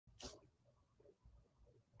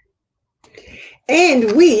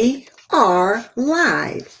And we are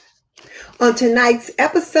live. On tonight's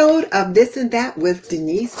episode of This and That with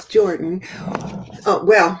Denise Jordan,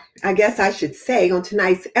 I guess I should say on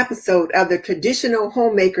tonight's episode of the Traditional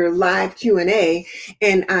Homemaker Live Q&A,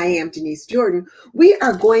 and I am Denise Jordan, we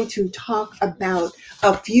are going to talk about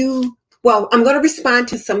I'm going to respond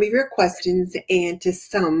to some of your questions and to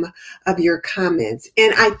some of your comments.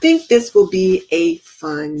 And I think this will be a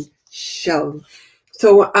fun show.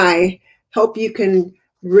 So I hope you can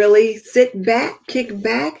really sit back, kick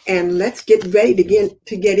back, and let's get ready to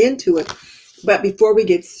get into it. But before we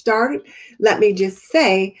get started, let me just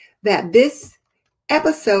say that this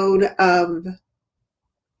episode of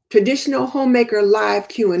Traditional Homemaker Live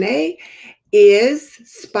Q&A is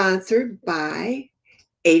sponsored by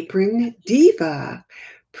Apron Diva.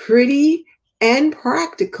 Pretty and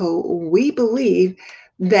practical. We believe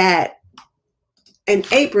that an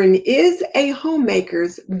apron is a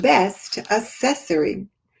homemaker's best accessory.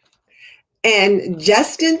 And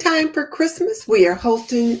just in time for Christmas, we are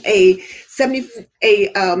hosting a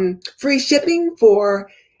free shipping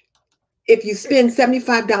for if you spend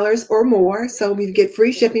 $75 or more. So we get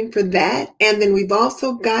free shipping for that. And then we've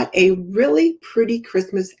also got a really pretty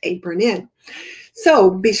Christmas apron in.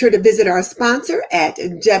 So be sure to visit our sponsor at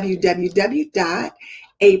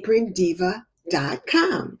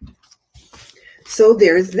www.aprondiva.com. So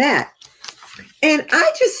there's that. And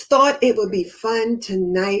I just thought it would be fun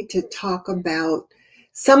tonight to talk about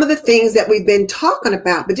some of the things that we've been talking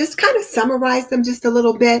about, but just kind of summarize them just a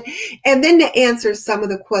little bit, and then to answer some of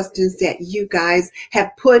the questions that you guys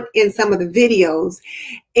have put in some of the videos,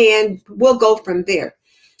 and we'll go from there.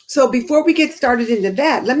 So before we get started into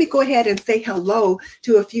that, let me go ahead and say hello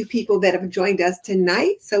to a few people that have joined us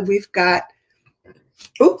tonight. So we've got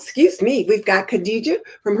we've got Khadija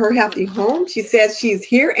from Her Healthy Home. She says she's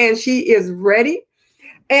here and she is ready.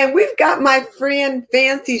 And we've got my friend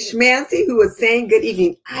Fancy Schmancy, who is saying good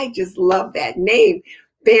evening. I just love that name,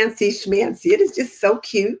 Fancy Schmancy. It is just so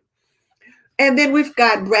cute. And then we've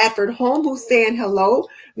got Bradford Home, who's saying hello.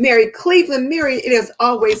 Mary Cleveland, Mary, it is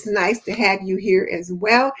always nice to have you here as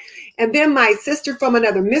well. And then my sister from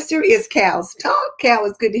another mister is Cal's Talk. Cal,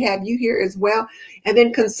 it's good to have you here as well. And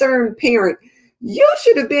then Concerned Parent, you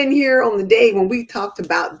should have been here on the day when we talked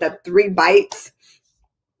about the 3 bites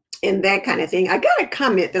and that kind of thing. I got a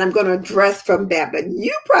comment that I'm going to address from that, but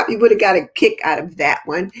you probably would have got a kick out of that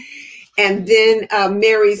one. And then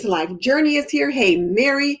Mary's Life Journey is here. Hey,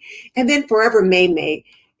 Mary. And then Forever May.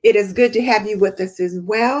 It is good to have you with us as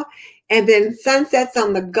well. And then Sunsets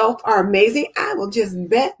on the Gulf are amazing. I will just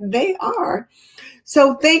bet they are.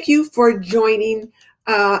 So thank you for joining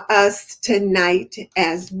us tonight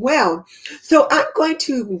as well. So I'm going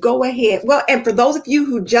to go ahead. Well, and for those of you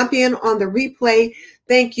who jump in on the replay,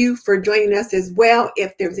 thank you for joining us as well.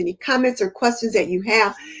 If there's any comments or questions that you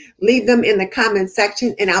have, leave them in the comment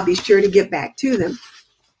section and I'll be sure to get back to them.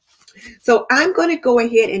 So I'm going to go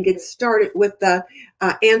ahead and get started with the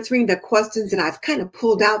answering the questions that I've kind of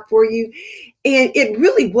pulled out for you. And it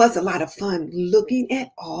really was a lot of fun looking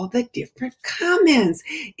at all the different comments.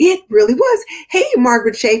 It really was. Hey,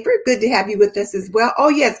 Margaret Schaefer, good to have you with us as well. Oh,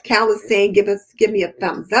 yes, Cal is saying give me a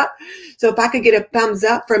thumbs up. So if I could get a thumbs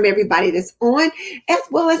up from everybody that's on, as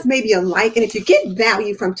well as maybe a like. And if you get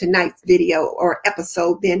value from tonight's video or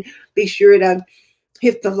episode, then be sure to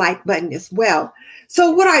hit the like button as well.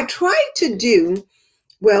 So what I tried to do,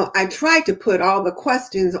 I tried to put all the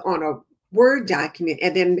questions on a Word document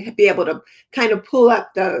and then be able to kind of pull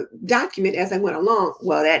up the document as I went along.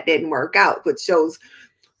 Well, that didn't work out, which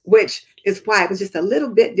is why I was just a little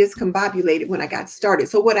bit discombobulated when I got started.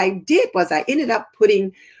 So what I did was I ended up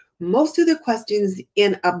putting most of the questions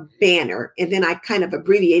in a banner, and then I kind of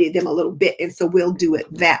abbreviated them a little bit. And so we'll do it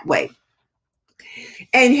that way.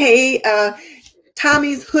 And hey,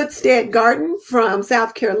 Tommy's Hoodstead Garden from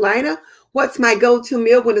South Carolina. What's my go-to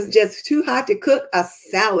meal when it's just too hot to cook? A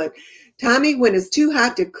salad. Tommy, when it's too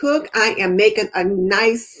hot to cook, I am making a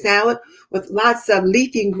nice salad with lots of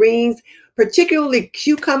leafy greens, particularly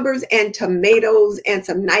cucumbers and tomatoes and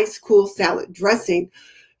some nice cool salad dressing.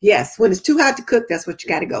 Yes, when it's too hot to cook, that's what you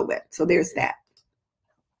got to go with. So there's that.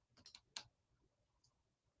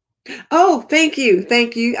 Oh, thank you.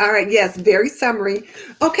 Thank you. All right. Yes, very summary.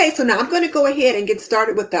 Okay, so now I'm going to go ahead and get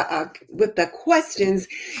started with the questions,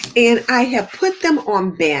 and I have put them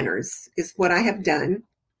on banners is what I have done.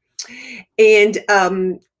 And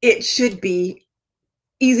it should be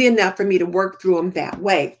easy enough for me to work through them that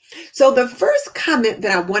way. So the first comment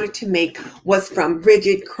that I wanted to make was from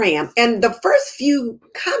Bridget Cram. And the first few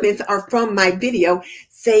comments are from my video,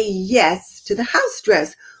 Say Yes to the House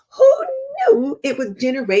Dress. Who knew it would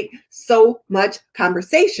generate so much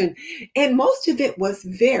conversation. And most of it was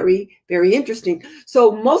very, very interesting.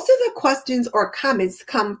 So most of the questions or comments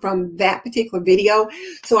come from that particular video.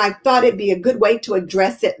 So I thought it'd be a good way to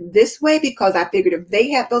address it this way, because I figured if they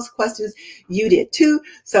had those questions, you did too.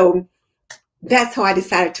 So that's how I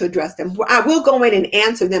decided to address them. I will go in and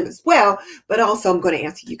answer them as well, but also I'm going to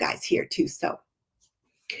answer you guys here too.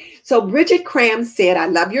 So Bridget Cram said, I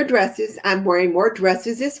love your dresses. I'm wearing more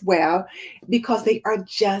dresses as well because they are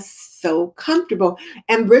just so comfortable.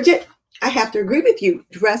 And Bridget, I have to agree with you.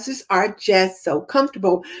 Dresses are just so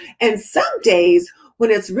comfortable. And some days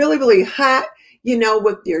when it's really, really hot, you know,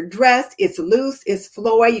 with your dress, it's loose, it's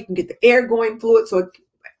flowy. You can get the air going through it, so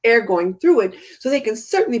air going through it. So they can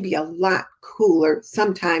certainly be a lot cooler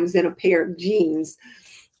sometimes than a pair of jeans.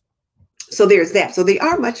 So there's that. So they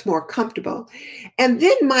are much more comfortable. And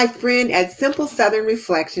then my friend at Simple Southern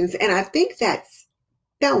Reflections, and I think that's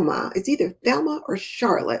Thelma, it's either Thelma or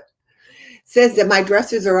Charlotte, says that my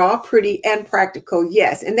dresses are all pretty and practical.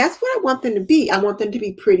 Yes. And that's what I want them to be. I want them to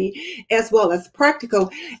be pretty as well as practical.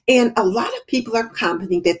 And a lot of people are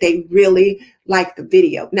commenting that they really like the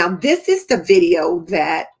video. Now, this is the video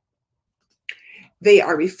that they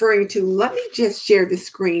are referring to. Let me just share the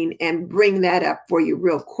screen and bring that up for you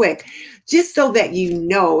real quick, just so that you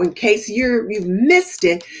know, in case you've missed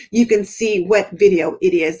it, you can see what video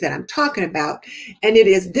it is that I'm talking about. And it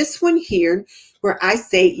is this one here where I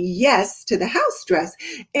say yes to the house dress.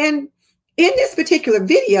 And in this particular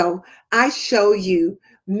video, I show you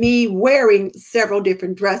me wearing several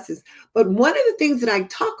different dresses. But one of the things that I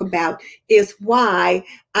talk about is why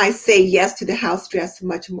I say yes to the house dress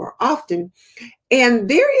much more often. And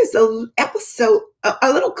there is a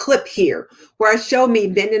little clip here where I show me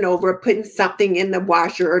bending over, putting something in the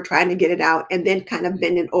washer or trying to get it out, and then kind of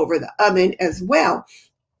bending over the oven as well.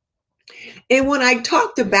 And when I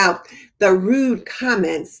talked about the rude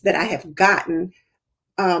comments that I have gotten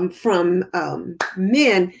from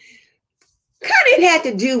men, kind of it had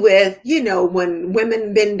to do with, you know, when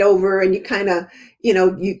women bend over and you kind of, you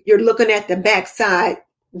know, you're looking at the backside,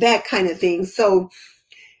 that kind of thing. So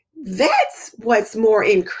that's what's more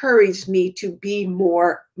encouraged me to be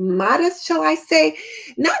more modest, shall I say?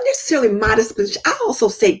 Not necessarily modest, but I also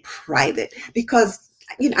say private, because,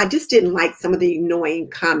 you know, I just didn't like some of the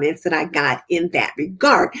annoying comments that I got in that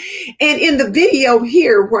regard. And in the video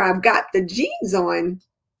here where I've got the jeans on,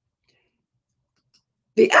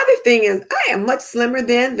 the other thing is I am much slimmer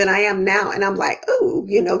then than I am now. And I'm like, oh,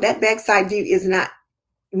 you know, that backside view is not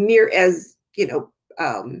near as, you know,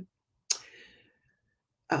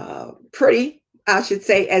 pretty, I should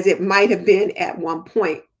say, as it might have been at one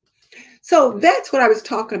point. So that's what I was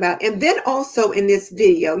talking about. And then also in this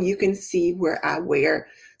video, you can see where I wear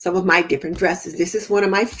some of my different dresses. This is one of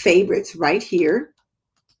my favorites right here.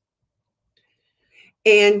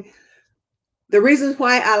 And the reasons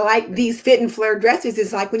why I like these fit and flare dresses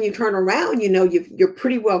is like when you turn around, you know, you're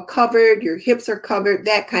pretty well covered, your hips are covered,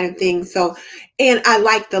 that kind of thing. So, and I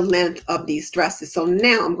like the length of these dresses. So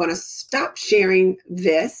now I'm going to stop sharing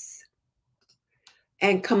this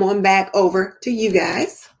and come on back over to you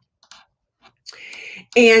guys.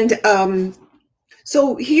 And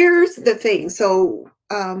so here's the thing. So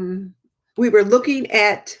we were looking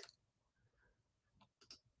at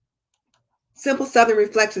Simple Southern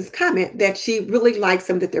Reflections comment that she really likes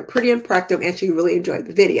them, that they're pretty and practical, and she really enjoyed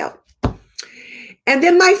the video. And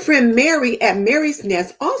then my friend Mary at Mary's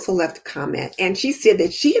Nest also left a comment, and she said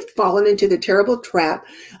that she had fallen into the terrible trap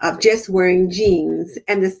of just wearing jeans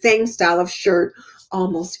and the same style of shirt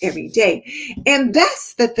almost every day. And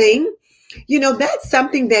that's the thing. You know, that's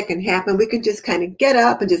something that can happen. We can just kind of get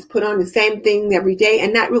up and just put on the same thing every day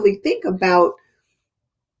and not really think about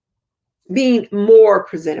being more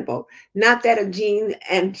presentable. Not that a jean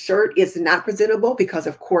and shirt is not presentable, because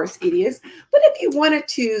of course it is. But if you wanted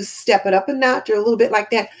to step it up a notch or a little bit like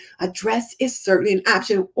that, a dress is certainly an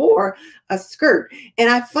option, or a skirt. And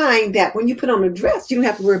I find that when you put on a dress, you don't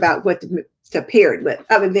have to worry about what to pair it with,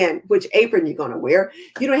 other than which apron you're going to wear.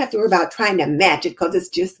 You don't have to worry about trying to match it because it's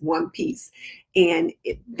just one piece. And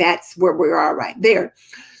that's where we are right there.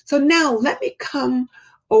 So now let me come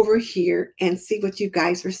over here and see what you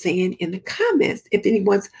guys are saying in the comments, if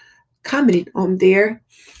anyone's commenting on there.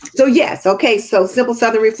 So yes, okay, so Simple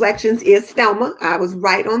Southern Reflections is Thelma. I was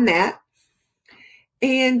right on that.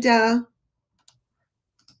 And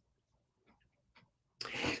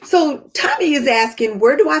so Tommy is asking,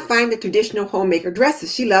 where do I find the traditional homemaker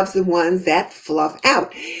dresses? She loves the ones that fluff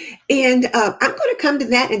out. And I'm going to come to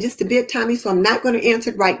that in just a bit, Tommy, so I'm not going to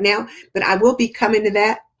answer it right now, but I will be coming to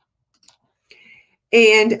that.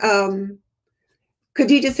 And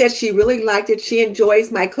Khadija said she really liked it. She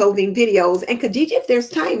enjoys my clothing videos. And Khadija, if there's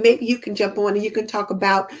time, maybe you can jump on and you can talk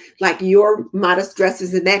about like your modest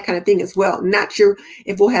dresses and that kind of thing as well. Not sure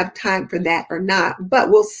if we'll have time for that or not, but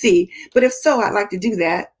we'll see. But if so, I'd like to do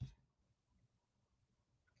that.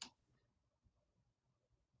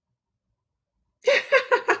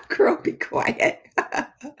 Girl, be quiet.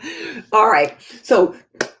 All right. So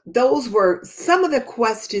those were some of the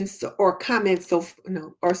questions or comments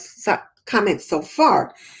comments so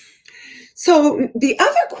far. So the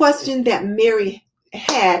other question that Mary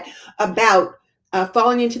had about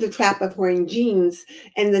falling into the trap of wearing jeans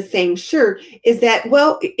and the same shirt is that,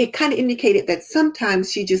 well, it kind of indicated that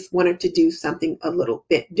sometimes she just wanted to do something a little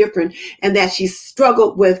bit different, and that she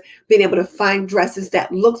struggled with being able to find dresses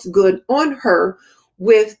that looks good on her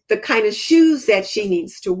with the kind of shoes that she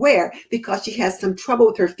needs to wear, because she has some trouble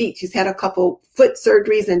with her feet. She's had a couple foot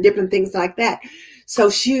surgeries and different things like that. So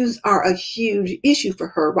shoes are a huge issue for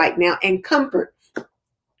her right now, and comfort.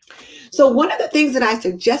 So one of the things that I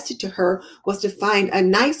suggested to her was to find a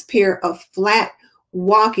nice pair of flat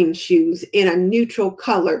walking shoes in a neutral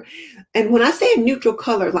color. And when I say a neutral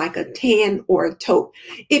color, like a tan or a taupe,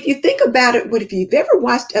 if you think about it, if you've ever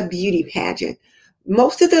watched a beauty pageant,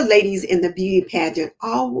 most of the ladies in the beauty pageant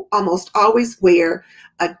almost always wear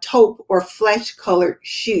a taupe or flesh colored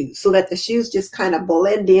shoes, so that the shoes just kind of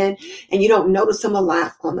blend in and you don't notice them a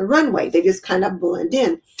lot on the runway. They just kind of blend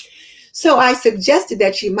in. So I suggested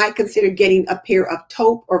that she might consider getting a pair of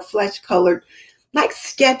taupe or flesh colored, like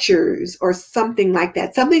Skechers or something like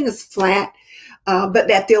that. Something that's flat, but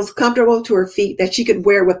that feels comfortable to her feet, that she could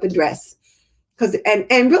wear with the dress.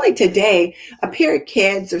 And really today, a pair of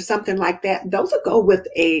Keds or something like that, those will go with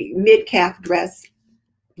a mid-calf dress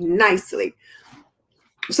nicely.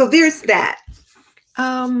 So there's that.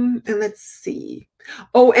 And let's see.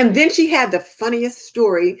 Oh, and then she had the funniest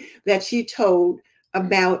story that she told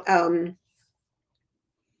about her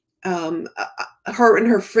and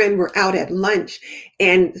her friend were out at lunch,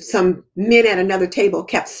 and some men at another table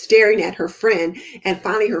kept staring at her friend, and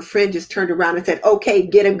finally her friend just turned around and said, "Okay,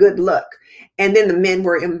 get a good look." And then the men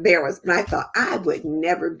were embarrassed. And I thought, I would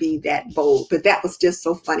never be that bold. But that was just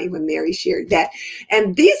so funny when Mary shared that.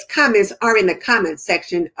 And these comments are in the comment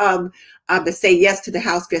section of the Say Yes to the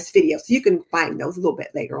House Dress video. So you can find those a little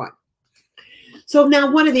bit later on. So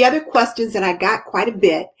now one of the other questions that I got quite a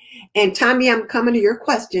bit, and Tommy, I'm coming to your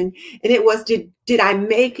question, and it was, did I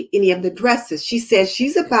make any of the dresses? She says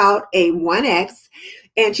she's about a 1X,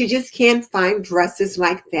 and she just can't find dresses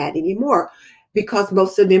like that anymore, because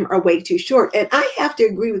most of them are way too short. And I have to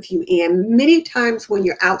agree with you, Anne. Many times when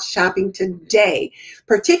you're out shopping today,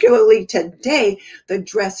 particularly today, the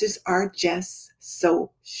dresses are just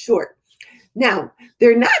so short. Now,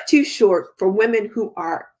 they're not too short for women who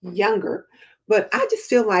are younger, but I just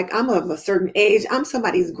feel like I'm of a certain age. I'm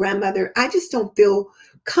somebody's grandmother. I just don't feel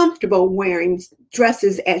comfortable wearing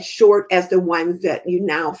dresses as short as the ones that you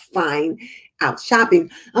now find out shopping,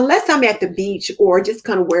 unless I'm at the beach or just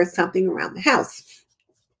kind of wear something around the house.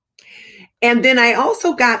 And then I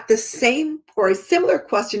also got the same or a similar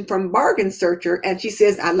question from Bargain Searcher. And she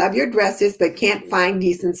says, I love your dresses, but can't find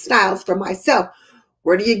decent styles for myself.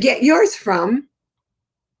 Where do you get yours from?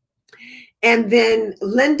 And then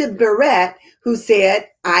Linda Barrett, who said,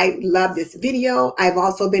 I love this video. I've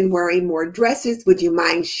also been wearing more dresses. Would you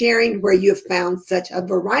mind sharing where you have found such a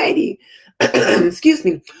variety? Excuse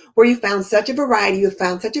me, where you found such a variety, you have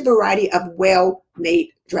found such a variety of well-made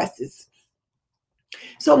dresses.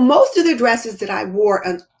 So most of the dresses that I wore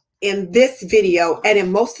in this video and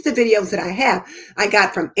in most of the videos that I have, I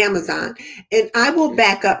got from Amazon. And I will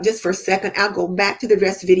back up just for a second. I'll go back to the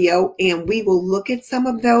dress video and we will look at some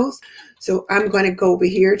of those. So I'm going to go over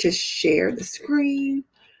here to share the screen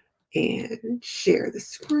and share the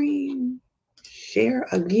screen, share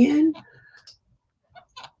again,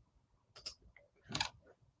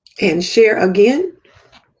 and share again.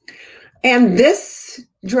 And this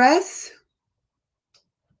dress,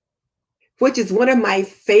 which is one of my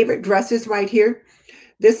favorite dresses right here,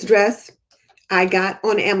 this dress I got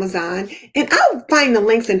on Amazon, and I'll find the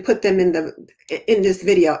links and put them in this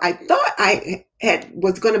video. I thought I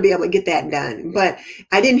was going to be able to get that done, but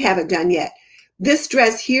I didn't have it done yet. This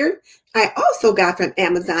dress here, I also got from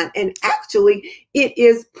Amazon, and actually it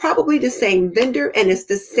is probably the same vendor and it's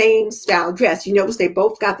the same style dress. You notice they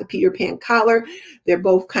both got the Peter Pan collar. They're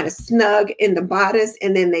both kind of snug in the bodice,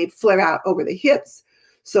 and then they flare out over the hips.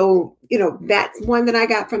 So, you know, that's one that I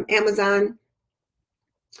got from Amazon.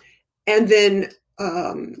 And then,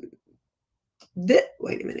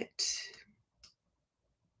 wait a minute.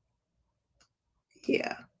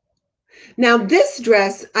 Yeah. Now this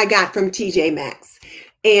dress I got from TJ Maxx.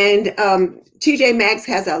 And TJ Maxx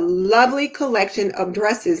has a lovely collection of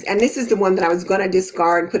dresses. And this is the one that I was going to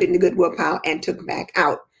discard and put it in the Goodwill pile and took back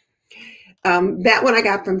out. That one I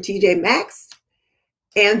got from TJ Maxx.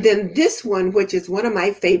 And then this one, which is one of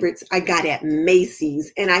my favorites, I got at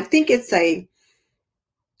Macy's. And I think it's a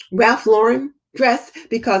Ralph Lauren dress,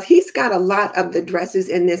 because he's got a lot of the dresses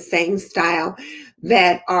in this same style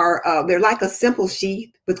that are, they're like a simple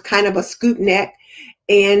sheath with kind of a scoop neck.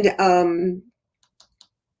 And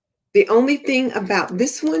the only thing about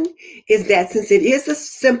this one is that since it is a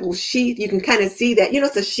simple sheath, you can kind of see that,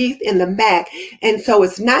 it's a sheath in the back. And so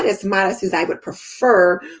it's not as modest as I would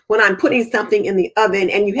prefer when I'm putting something in the oven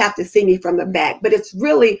and you have to see me from the back. But it's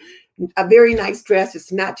really a very nice dress.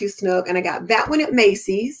 It's not too snug. And I got that one at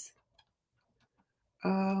Macy's.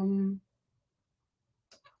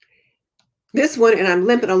 This one, and I'm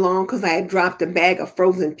limping along because I had dropped a bag of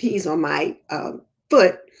frozen peas on my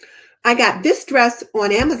foot. I got this dress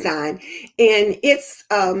on Amazon, and it's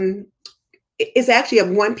actually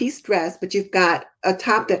a one-piece dress, but you've got a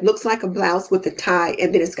top that looks like a blouse with a tie,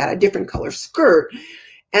 and then it's got a different color skirt.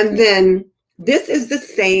 And then this is the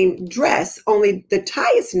same dress, only the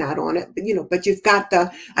tie is not on it, but you've got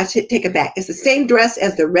I should take it back. It's the same dress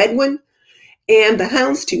as the red one and the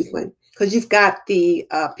houndstooth one, because you've got the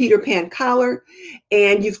Peter Pan collar,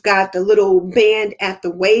 and you've got the little band at the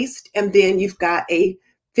waist, and then you've got a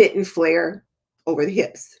fit and flare over the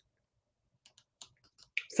hips.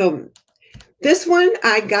 So this one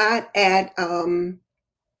I got at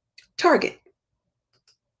Target.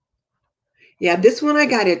 Yeah, this one I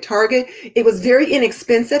got at Target. It was very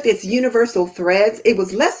inexpensive. It's universal threads. It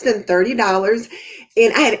was less than $30.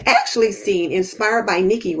 And I had actually seen Inspired by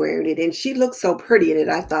Nikki wearing it, and she looked so pretty in it.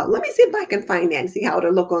 I thought, let me see if I can find that and see how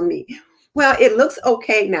it'll look on me. Well, it looks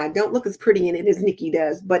okay now. Don't look as pretty in it as Nikki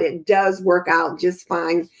does, but it does work out just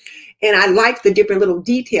fine. And I like the different little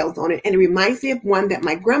details on it. And it reminds me of one that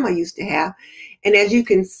my grandma used to have. And as you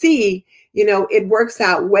can see, it works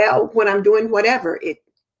out well when I'm doing whatever.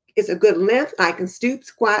 It's a good length. I can stoop,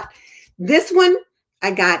 squat. This one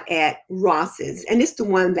I got at Ross's, and it's the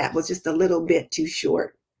one that was just a little bit too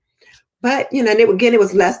short. But, and again, it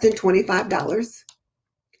was less than $25.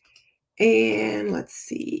 And let's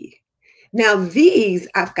see. Now these,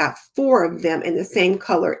 I've got 4 of them in the same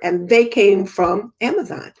color, and they came from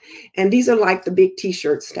Amazon. And these are like the big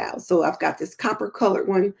t-shirt style. So I've got this copper colored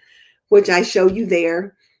one, which I show you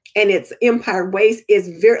there. And its empire waist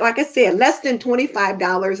is very, like I said, less than $25,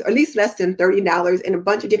 or at least less than $30, in a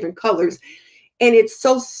bunch of different colors. And it's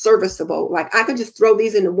so serviceable. Like I can just throw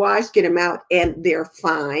these in the wash, get them out, and they're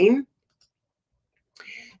fine.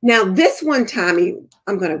 Now this one, Tommy,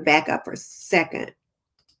 I'm going to back up for a second.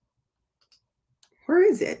 Where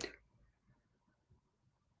is it?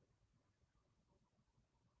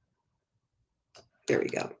 There we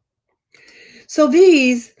go. So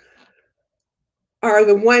these are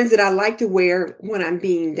the ones that I like to wear when I'm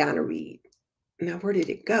being Donna Reed. Now, where did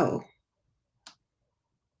it go?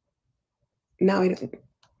 No,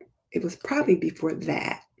 it was probably before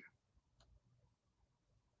that.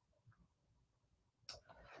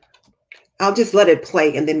 I'll just let it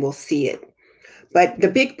play and then we'll see it. But the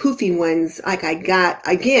big poofy ones, like I got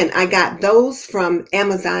those from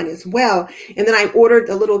Amazon as well. And then I ordered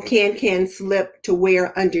the little can slip to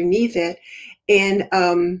wear underneath it.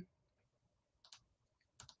 And,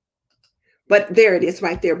 but there it is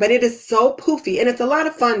right there. But it is so poofy, and it's a lot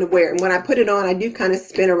of fun to wear. And when I put it on, I do kind of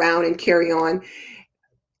spin around and carry on.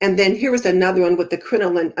 And then here is another one with the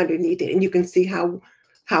crinoline underneath it. And you can see how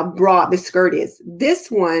broad the skirt is.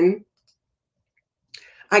 This one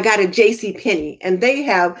I got at JCPenney, and they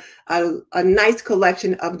have a nice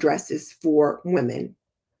collection of dresses for women.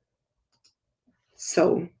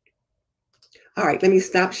 So, all right, let me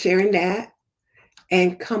stop sharing that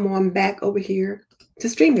and come on back over here to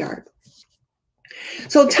StreamYard.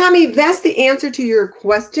 So, Tommy, that's the answer to your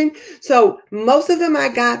question. So most of them I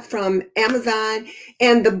got from Amazon.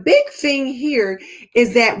 And the big thing here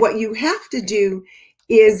is that what you have to do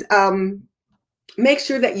is make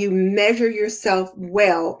sure that you measure yourself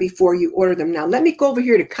well before you order them. Now, let me go over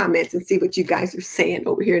here to comments and see what you guys are saying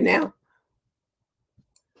over here now.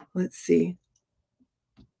 Let's see.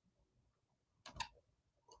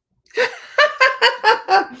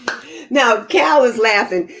 Now, Cal is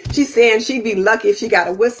laughing. She's saying she'd be lucky if she got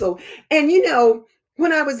a whistle. And,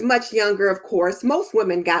 when I was much younger, of course, most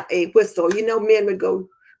women got a whistle. Men would go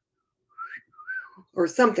or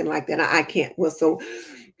something like that. I can't whistle.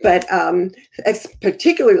 But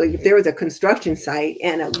particularly if there was a construction site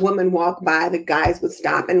and a woman walked by, the guys would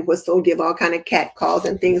stop and whistle, give all kind of cat calls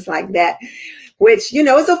and things like that. which, you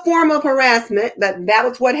know, is a form of harassment, but that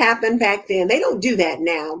was what happened back then. They don't do that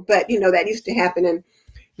now, but, you know, that used to happen and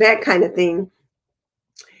that kind of thing.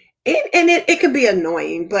 And it can be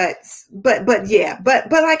annoying, but yeah,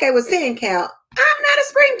 but like I was saying, Cal, I'm not a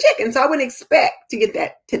spring chicken, so I wouldn't expect to get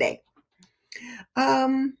that today.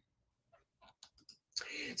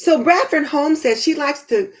 So Bradford Holmes says she likes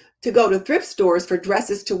to go to thrift stores for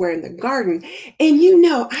dresses to wear in the garden. And you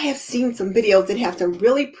know, I have seen some videos that have some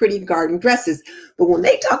really pretty garden dresses. But when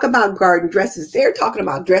they talk about garden dresses, they're talking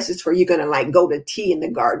about dresses where you're going to like go to tea in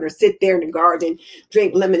the garden or sit there in the garden,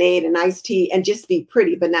 drink lemonade and iced tea and just be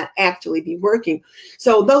pretty, but not actually be working.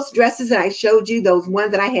 So those dresses that I showed you, those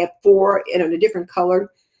ones that I had 4 in a different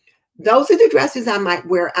color, those are the dresses I might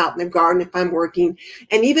wear out in the garden if I'm working.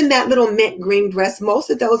 And even that little mint green dress,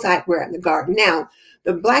 most of those I'd wear in the garden. Now,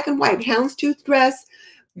 the black and white houndstooth dress,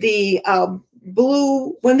 the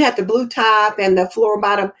blue, one that had the blue top and the floral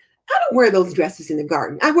bottom, I don't wear those dresses in the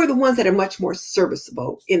garden. I wear the ones that are much more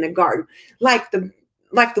serviceable in the garden, like the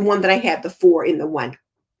one that I had before in the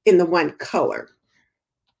one color.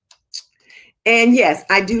 And yes,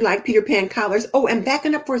 I do like Peter Pan collars. Oh, and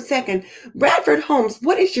backing up for a second, Bradford Holmes,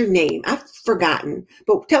 what is your name? I've forgotten,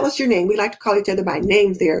 but tell us your name. We like to call each other by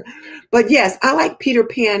names there. But yes, I like Peter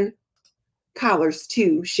Pan collars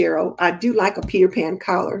too, Cheryl. I do like a Peter Pan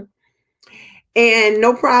collar. And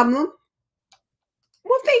no problem.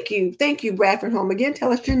 Well, thank you. Thank you, Bradford Holmes. Again,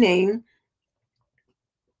 tell us your name.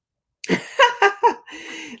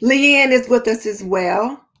 Leanne is with us as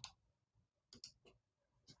well.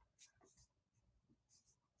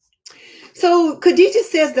 So Khadijah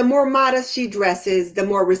says the more modest she dresses, the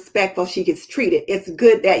more respectful she gets treated. It's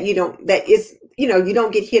good that you don't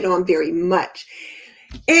get hit on very much.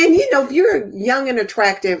 And, you know, if you're young and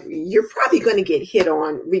attractive, you're probably going to get hit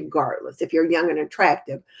on regardless if you're young and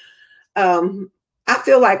attractive. I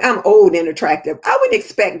feel like I'm old and attractive. I would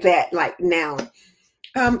expect that like now.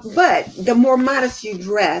 But the more modest you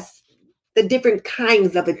dress, the different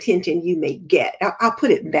kinds of attention you may get. I'll put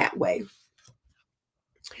it that way.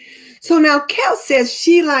 So now Cal says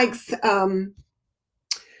she likes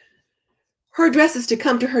her dresses to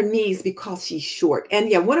come to her knees because she's short. And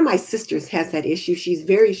yeah, one of my sisters has that issue. She's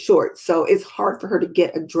very short. So it's hard for her to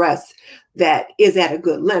get a dress that is at a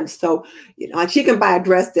good length. So, you know, she can buy a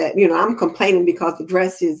dress that, you know, I'm complaining because the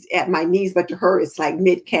dress is at my knees, but to her, it's like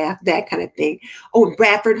mid-calf, that kind of thing. Oh,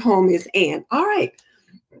 Bradford Home is Ann. All right.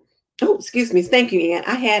 Oh, excuse me. Thank you, Ann.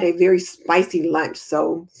 I had a very spicy lunch,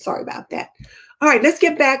 so sorry about that. All right, let's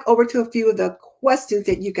get back over to a few of the questions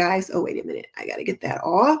that you guys, oh, wait a minute. I got to get that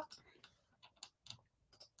off.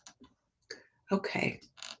 Okay.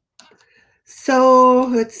 So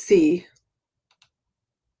let's see.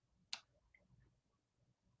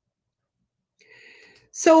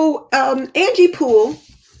 So Angie Poole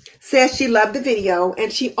says she loved the video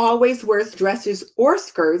and she always wears dresses or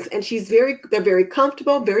skirts and they're very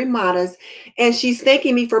comfortable, very modest. And she's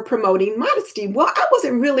thanking me for promoting modesty. Well, I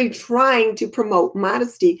wasn't really trying to promote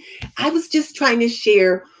modesty. I was just trying to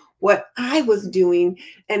share what I was doing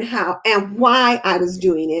and how and why I was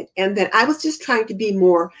doing it. And then I was just trying to be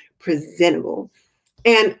more presentable.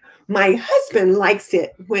 And my husband likes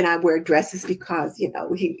it when I wear dresses because, you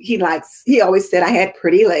know, he always said I had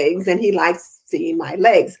pretty legs and he likes seeing my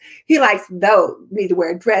legs. He likes me to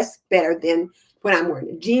wear a dress better than when I'm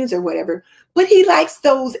wearing jeans or whatever, but he likes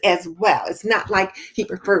those as well. It's not like he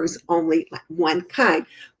prefers only like one kind,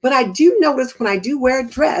 but I do notice when I do wear a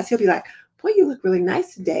dress, he'll be like, boy, you look really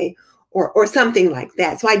nice today, or something like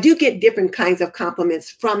that. So I do get different kinds of compliments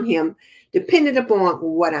from him depending upon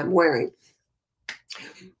what I'm wearing.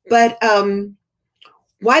 But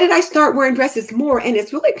why did I start wearing dresses more? And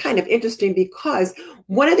it's really kind of interesting because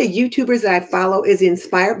one of the YouTubers that I follow is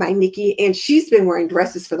Inspired by Nikki, and she's been wearing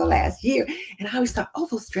dresses for the last year. And I always thought, oh,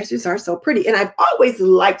 those dresses are so pretty. And I've always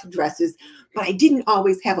liked dresses, but I didn't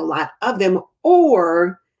always have a lot of them,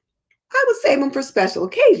 or I would save them for special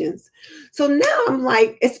occasions. So now I'm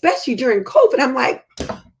like, especially during COVID, I'm like,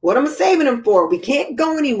 what am I saving them for? We can't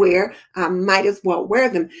go anywhere. I might as well wear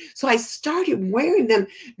them. So I started wearing them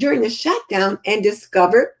during the shutdown and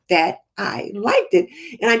discovered that I liked it.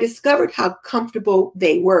 And I discovered how comfortable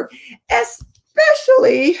they were,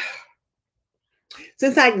 especially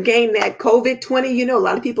since I gained that COVID-20. You know, a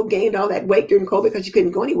lot of people gained all that weight during COVID because you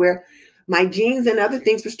couldn't go anywhere. My jeans and other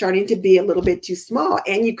things were starting to be a little bit too small,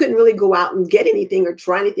 and you couldn't really go out and get anything or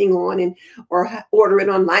try anything on or order it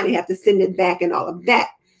online and have to send it back and all of that.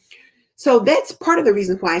 So that's part of the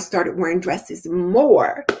reason why I started wearing dresses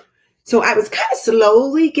more. So I was kind of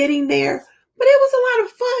slowly getting there, but it was a lot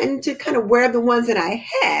of fun to kind of wear the ones that I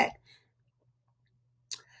had.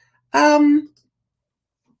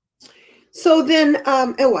 So then,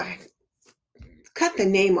 oh, I cut the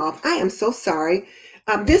name off. I am so sorry.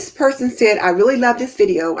 This person said, I really love this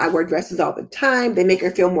video. I wear dresses all the time. They make her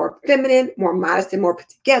feel more feminine, more modest, and more put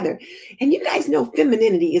together. And you guys know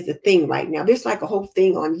femininity is a thing right now. There's like a whole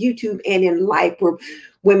thing on YouTube and in life where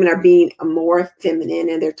women are being more feminine,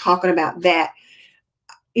 and they're talking about that.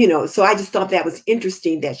 You know, so I just thought that was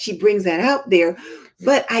interesting that she brings that out there.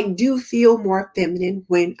 But I do feel more feminine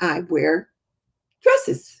when I wear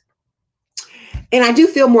dresses. And I do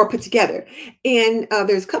feel more put together. And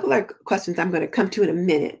there's a couple of questions I'm going to come to in a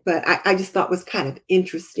minute, but I just thought was kind of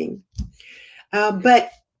interesting.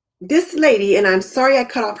 But this lady, and I'm sorry I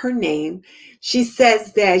cut off her name, she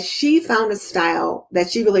says that she found a style that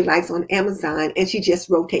she really likes on Amazon, and she just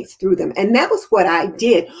rotates through them. And that was what I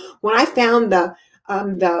did when I found the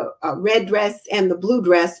red dress and the blue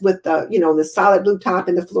dress with the, you know, the solid blue top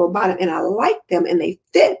and the floral bottom, and I liked them and they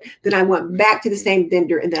fit. Then I went back to the same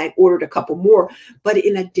vendor and then I ordered a couple more, but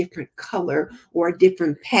in a different color or a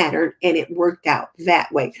different pattern, and it worked out that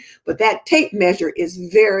way. But that tape measure is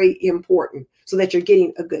very important so that you're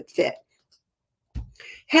getting a good fit.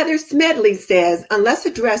 Heather Smedley says, unless a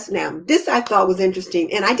dress, now this I thought was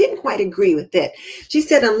interesting, and I didn't quite agree with it. She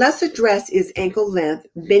said, unless a dress is ankle length,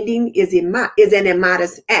 bending is an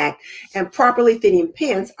immodest act, and properly fitting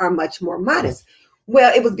pants are much more modest.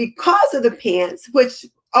 Well, it was because of the pants, which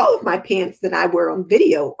all of my pants that I wear on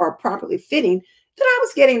video are properly fitting, that I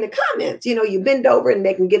was getting the comments. You know, you bend over and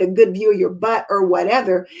they can get a good view of your butt or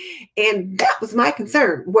whatever. And that was my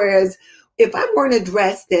concern. Whereas if I'm wearing a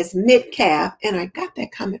dress that's mid-calf, and I got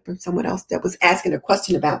that comment from someone else that was asking a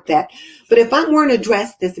question about that, but if I'm wearing a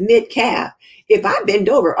dress that's mid-calf, if I bend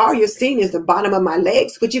over, all you're seeing is the bottom of my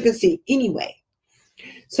legs, which you can see anyway.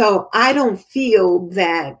 So I don't feel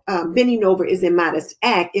that bending over is a modest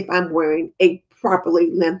act if I'm wearing a properly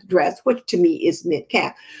length dress, which to me is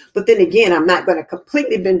mid-calf. But then again, I'm not going to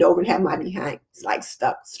completely bend over and have my behind like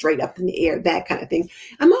stuck straight up in the air, that kind of thing.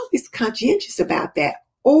 I'm always conscientious about that.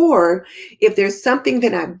 Or if there's something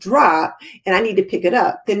that I've dropped and I need to pick it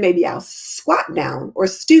up, then maybe I'll squat down or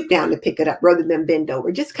stoop down to pick it up rather than bend over.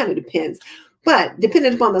 It just kind of depends. But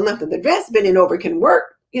depending upon the length of the dress, bending over can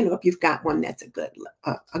work, you know, if you've got one that's a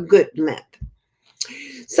good length.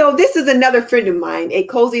 So this is another friend of mine, A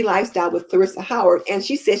Cozy Lifestyle with Clarissa Howard, and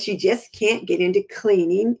she says she just can't get into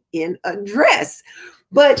cleaning in a dress,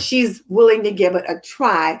 but she's willing to give it a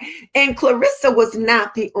try. And Clarissa was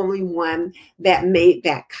not the only one that made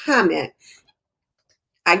that comment.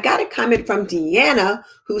 I got a comment from Deanna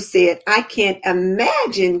who said, I can't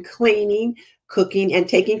imagine cleaning, cooking, and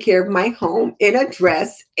taking care of my home in a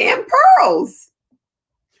dress and pearls.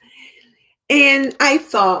 And I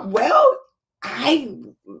thought, well, I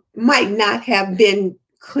might not have been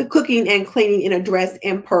cooking and cleaning in a dress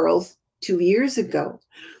and pearls 2 years ago,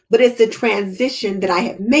 but it's a transition that I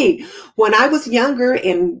have made. When I was younger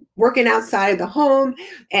and working outside of the home,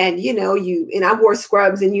 and and I wore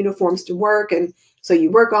scrubs and uniforms to work, and so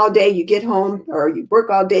you work all day, you get home, or you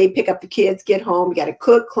work all day, pick up the kids, get home, you got to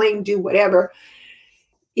cook, clean, do whatever.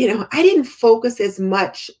 I didn't focus as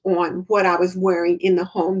much on what I was wearing in the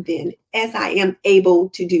home then as I am able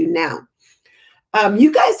to do now.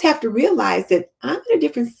 You guys have to realize that I'm in a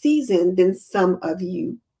different season than some of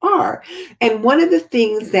you are. And one of the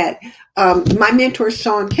things that my mentor,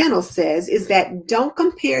 Sean Kennel, says is that don't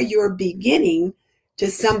compare your beginning to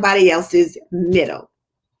somebody else's middle.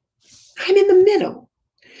 I'm in the middle.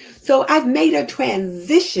 So I've made a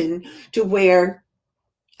transition to where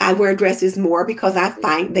I wear dresses more because I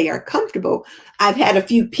find they are comfortable. I've had a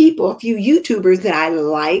few YouTubers that I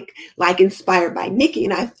like Inspired by Nikki,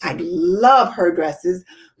 and I love her dresses,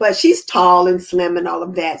 but she's tall and slim and all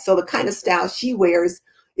of that. So the kind of style she wears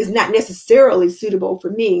is not necessarily suitable for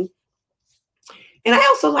me. And I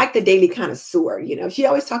also like the Daily Connoisseur. She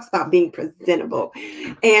always talks about being presentable,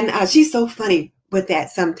 and she's so funny with that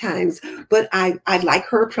sometimes, but I like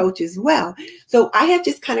her approach as well. So I have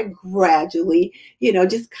just kind of gradually,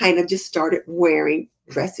 just started wearing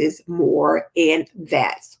dresses more, and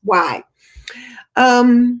that's why.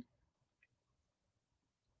 And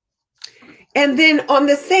then on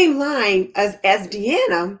the same line as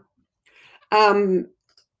Deanna,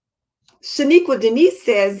 Shaniqua Denise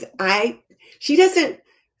says she doesn't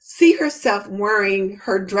see herself wearing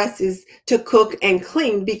her dresses to cook and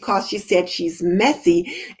clean because she said she's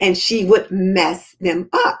messy and she would mess them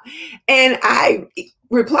up. And I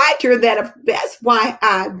replied to her that that's why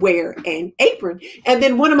I wear an apron. And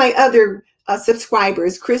then one of my other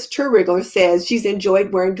subscribers, Chris Turrigler, says she's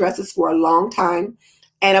enjoyed wearing dresses for a long time.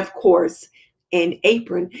 And of course, an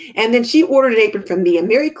apron. And then she ordered an apron from me, and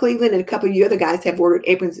Mary Cleveland and a couple of you other guys have ordered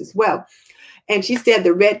aprons as well. And she said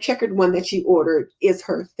the red checkered one that she ordered is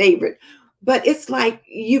her favorite. But it's like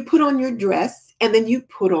you put on your dress and then you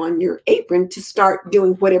put on your apron to start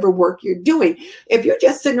doing whatever work you're doing. If you're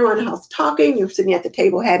just sitting around the house talking, you're sitting at the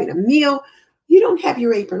table having a meal, you don't have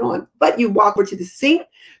your apron on, but you walk over to the sink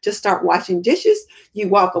to start washing dishes. You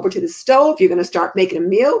walk over to the stove. You're going to start making a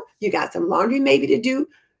meal. You got some laundry maybe to do.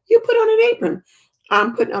 You put on an apron.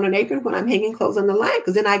 I'm putting on an apron when I'm hanging clothes on the line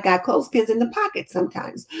because then I got clothespins in the pocket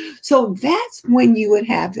sometimes. So that's when you would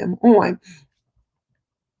have them on.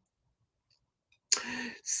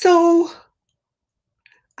 So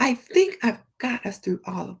I think I've got us through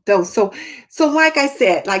all of those. So like I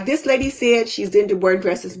said, like this lady said, she's into wearing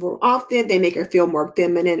dresses more often. They make her feel more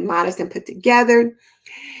feminine, modest, and put together.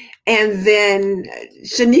 And then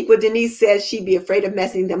Shaniqua Denise says she'd be afraid of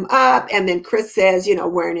messing them up. And then Chris says, you know,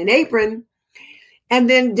 wearing an apron. And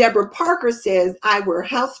then Deborah Parker says, I wear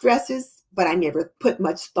house dresses, but I never put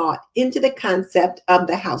much thought into the concept of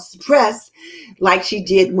the house dress like she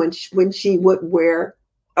did when she would wear,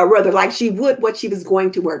 or rather like she would what she was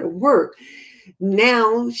going to wear to work.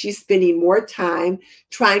 Now she's spending more time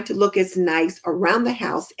trying to look as nice around the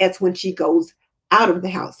house as when she goes out of the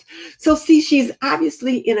house. So see, she's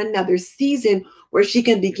obviously in another season where she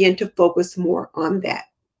can begin to focus more on that.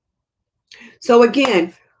 So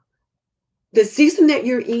again, the season that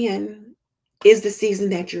you're in is the season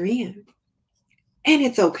that you're in. And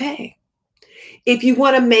it's okay. If you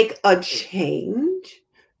want to make a change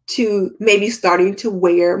to maybe starting to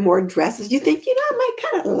wear more dresses, you think, you know, I might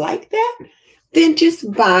kind of like that, then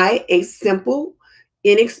just buy a simple,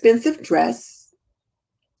 inexpensive dress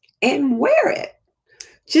and wear it.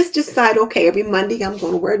 Just decide, okay, every Monday I'm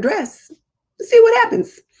going to wear a dress. See what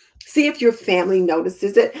happens. See if your family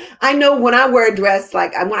notices it. I know when I wear a dress,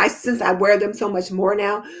 like since I wear them so much more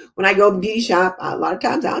now, when I go to the beauty shop, a lot of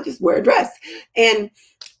times I'll just wear a dress. And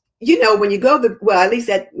you know, when you go at least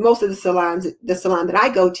at most of the salon that I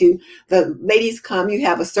go to, the ladies come, you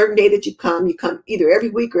have a certain day that you come either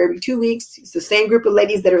every week or every 2 weeks. It's the same group of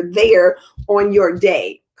ladies that are there on your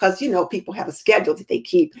day. Cause you know, people have a schedule that they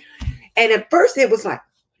keep. And at first it was like,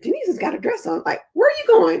 Denise has got a dress on. Like, where are you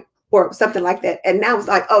going? Or something like that. And now it's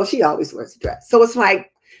like, oh, she always wears a dress. So it's like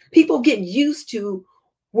people get used to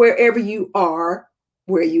wherever you are,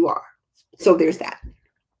 where you are. So there's that.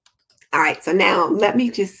 All right. So now let me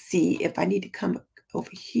just see if I need to come over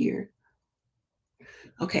here.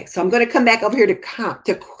 Okay. So I'm going to come back over here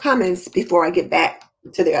to comments before I get back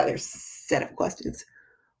to the other set of questions.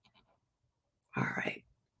 All right.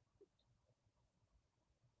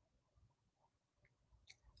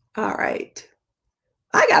 All right.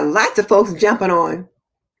 I got lots of folks jumping on.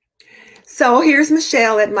 So here's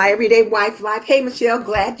Michelle at My Everyday Wife Live. Hey, Michelle,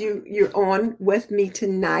 glad you're on with me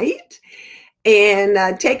tonight.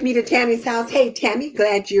 And take me to Tammy's house. Hey, Tammy,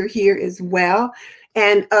 glad you're here as well.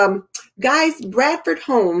 And guys, Bradford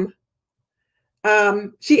Home,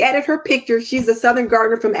 she added her picture. She's a Southern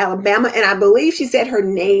gardener from Alabama. And I believe she said her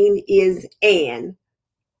name is Ann.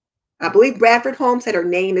 I believe Bradford Home said her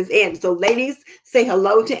name is Ann. So ladies, say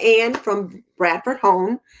hello to Ann from Bradford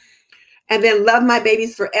Home. And then Love My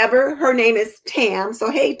Babies Forever. Her name is Tam. So,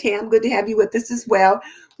 hey, Tam, good to have you with us as well.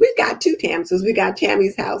 We've got two Tams. We got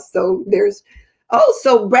Tammy's house. So there's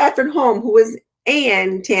also Bradford Home, who is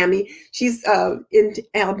Ann Tammy. She's in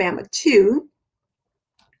Alabama too.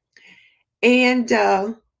 And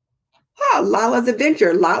Lala's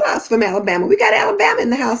Adventure. Lala's from Alabama. We got Alabama in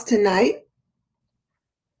the house tonight.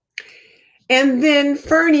 And then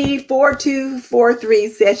Fernie4243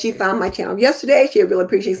 says she found my channel yesterday. She really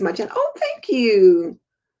appreciates my channel. Oh, thank you.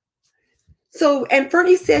 So, and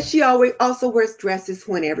Fernie says she always also wears dresses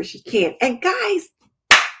whenever she can. And guys,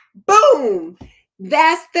 boom,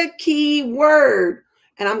 that's the key word.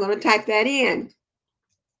 And I'm going to type that in.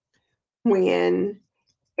 Whenever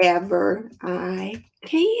I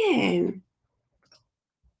can.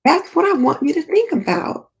 That's what I want you to think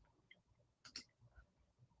about.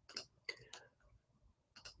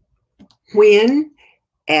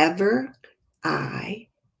 Whenever I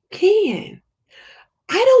can.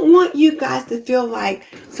 I don't want you guys to feel like,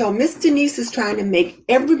 so Miss Denise is trying to make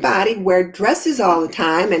everybody wear dresses all the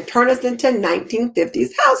time and turn us into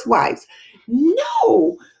 1950s housewives.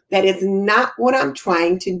 No, that is not what I'm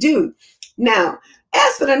trying to do. Now,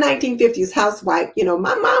 as for the 1950s housewife, you know,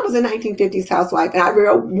 my mom was a 1950s housewife, and I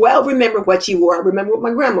well remember what she wore. I remember what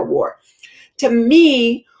my grandma wore. To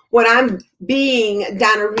me, when I'm being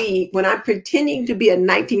Donna Reed, when I'm pretending to be a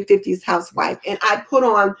 1950s housewife and I put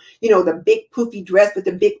on, you know, the big poofy dress with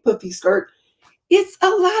the big poofy skirt, it's a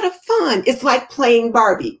lot of fun. It's like playing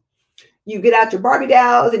Barbie. You get out your Barbie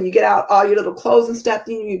dolls and you get out all your little clothes and stuff,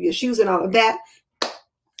 your shoes and all of that.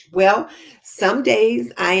 Well, some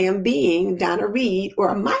days I am being Donna Reed, or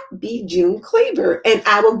I might be June Cleaver, and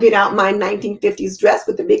I will get out my 1950s dress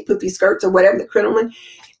with the big poofy skirts or whatever, the crinoline,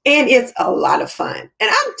 and it's a lot of fun. And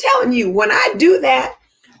I'm telling you, when I do that,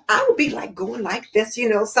 I will be like going like this,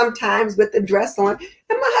 sometimes with the dress on, and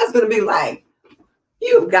my husband will be like,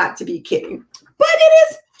 "You've got to be kidding." But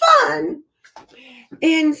it is fun.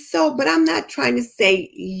 And so, but I'm not trying to say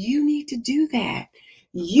you need to do that.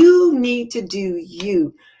 You need to do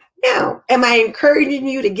you. Now, am I encouraging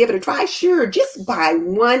you to give it a try? Sure. Just buy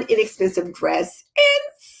one inexpensive dress and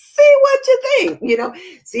see what you think.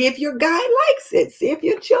 See if your guy likes it. See if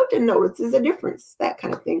your children notices a difference, that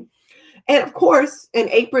kind of thing. And of course, an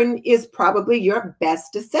apron is probably your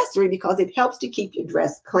best accessory because it helps to keep your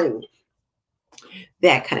dress clean.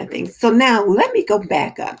 That kind of thing. So now let me go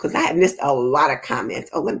back up because I have missed a lot of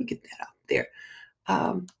comments. Oh, let me get that up there.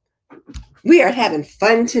 We are having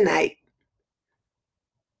fun tonight.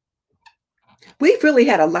 We've really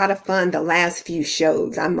had a lot of fun the last few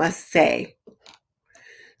shows, I must say.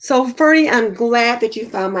 So Fernie, I'm glad that you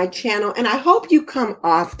found my channel, and I hope you come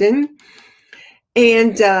often.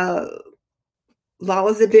 And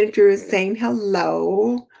Lala's Adventure is saying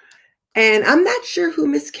hello. And I'm not sure who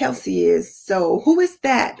Miss Kelsey is. So who is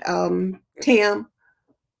that, Tam?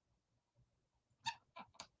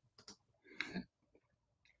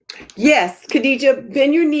 Yes, Khadija,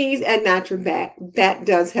 bend your knees and not your back. That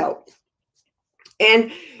does help.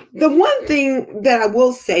 And the one thing that I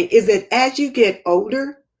will say is that as you get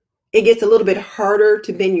older, it gets a little bit harder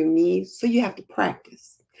to bend your knees. So you have to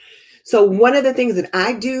practice. So one of the things that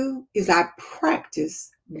I do is I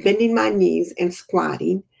practice bending my knees and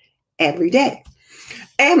squatting every day.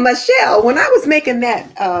 And Michelle, when I was making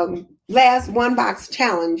that last one box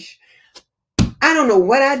challenge, I don't know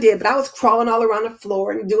what I did, but I was crawling all around the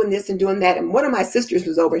floor and doing this and doing that. And one of my sisters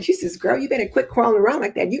was over and she says, "Girl, you better quit crawling around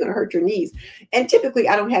like that. You're going to hurt your knees." And typically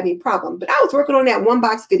I don't have any problem, but I was working on that one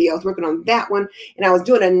box video. I was working on that one. And I was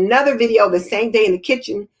doing another video the same day in the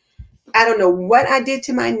kitchen. I don't know what I did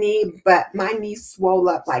to my knee, but my knee swelled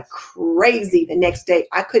up like crazy the next day.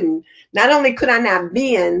 Not only could I not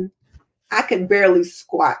bend, I could barely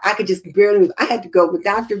squat. I could just barely move. I had to go with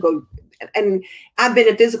doctor, and I've been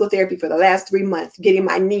in physical therapy for the last 3 months, getting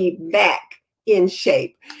my knee back in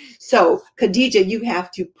shape. So Khadija, you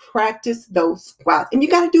have to practice those squats, and you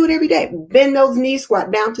got to do it every day. Bend those knees,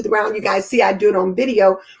 squat down to the ground. You guys see I do it on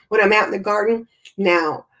video when I'm out in the garden.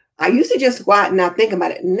 Now, I used to just squat and not think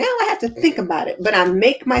about it. Now I have to think about it, but I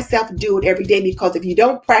make myself do it every day because if you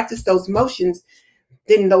don't practice those motions,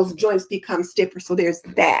 then those joints become stiffer. So there's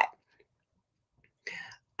that.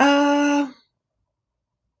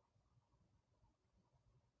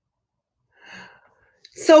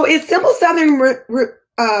 So is Simple Southern,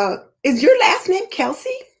 is your last name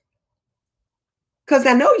Kelsey? Because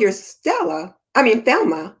I know you're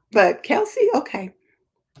Thelma, but Kelsey? Okay.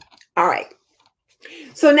 All right.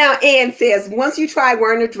 So now Ann says, once you try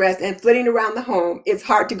wearing a dress and flitting around the home, it's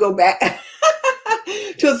hard to go back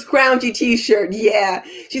to a scroungy t-shirt. Yeah.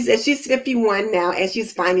 She says she's 51 now and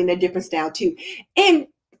she's finding a different style too. And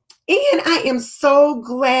I am so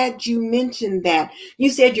glad you mentioned that. You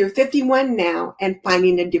said you're 51 now and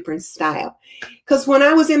finding a different style. Because when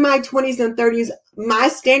I was in my 20s and 30s, my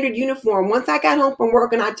standard uniform, once I got home from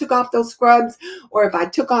work and I took off those scrubs, or if I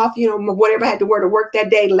took off, whatever I had to wear to work that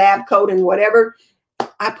day, lab coat and whatever,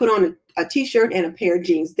 I put on a t-shirt and a pair of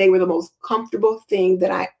jeans. They were the most comfortable thing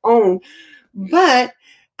that I owned. But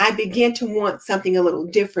I began to want something a little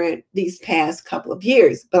different these past couple of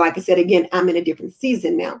years. But like I said, again, I'm in a different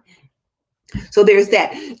season now. So there's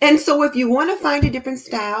that. And so if you want to find a different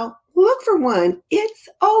style, look for one. It's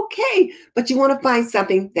okay. But you want to find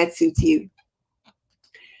something that suits you.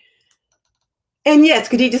 And yes,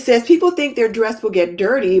 Khadija says, people think their dress will get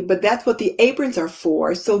dirty, but that's what the aprons are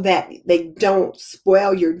for, so that they don't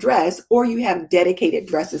spoil your dress, or you have dedicated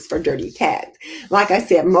dresses for dirty tags. Like I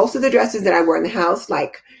said, most of the dresses that I wear in the house,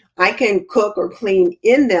 like I can cook or clean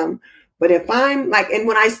in them. But if and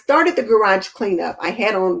when I started the garage cleanup, I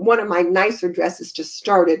had on one of my nicer dresses to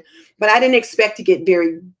start it, but I didn't expect to get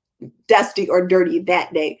very dusty or dirty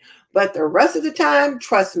that day. But the rest of the time,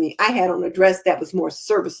 trust me, I had on a dress that was more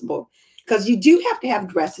serviceable. Because you do have to have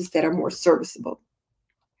dresses that are more serviceable.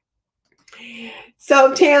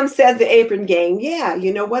 So Tam says the apron game. Yeah,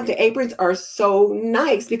 you know what? The aprons are so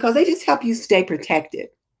nice because they just help you stay protected.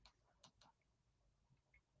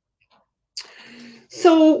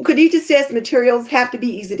 So Khadija says materials have to be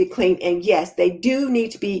easy to clean. And yes, they do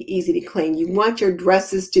need to be easy to clean. You want your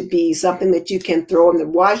dresses to be something that you can throw in the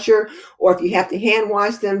washer, or if you have to hand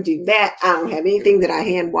wash them, do that. I don't have anything that I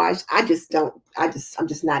hand wash. I'm just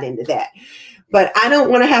not into that. but I don't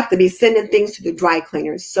want to have to be sending things to the dry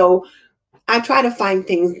cleaners. So I try to find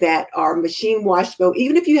things that are machine washable.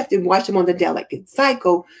 Even if you have to wash them on the delicate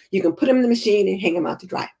cycle, you can put them in the machine and hang them out to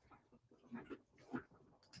dry.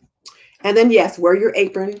 And then, yes, wear your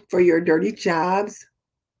apron for your dirty jobs.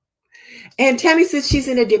 And Tammy says she's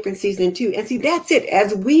in a different season too. And see, that's it.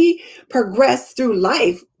 As we progress through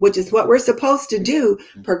life, which is what we're supposed to do,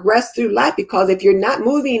 progress through life, because if you're not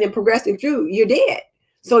moving and progressing through, you're dead.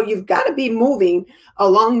 So you've got to be moving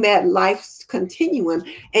along that life's continuum.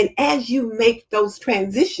 And as you make those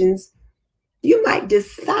transitions, you might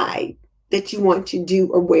decide that you want to do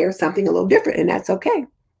or wear something a little different, and that's okay.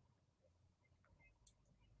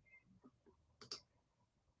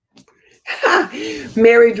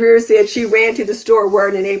 Mary Dreer said she ran to the store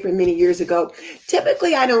wearing an apron many years ago.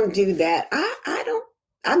 Typically, I don't do that.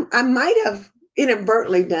 I might have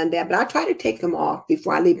inadvertently done that, but I try to take them off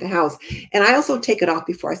before I leave the house. And I also take it off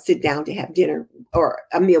before I sit down to have dinner or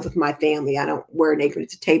a meal with my family. I don't wear an apron at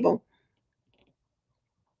the table.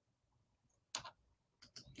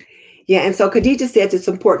 Yeah, and so Khadija says it's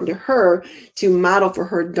important to her to model for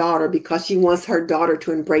her daughter because she wants her daughter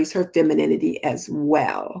to embrace her femininity as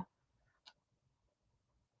well.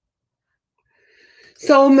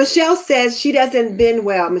 So Michelle says she doesn't bend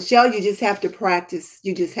well. Michelle, you just have to practice.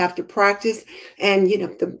 You just have to practice. And, you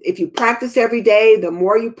know, if you practice every day, the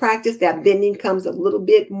more you practice, that bending comes a little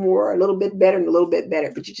bit more, a little bit better, and a little bit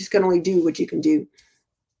better. But you just can only do what you can do.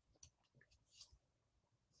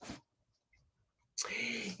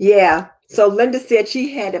 Yeah. So Linda said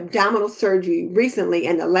she had abdominal surgery recently,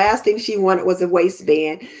 and the last thing she wanted was a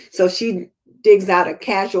waistband. So she digs out a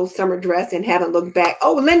casual summer dress and haven't looked back.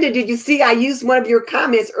 Oh, Linda, did you see I used one of your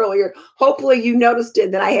comments earlier? Hopefully you noticed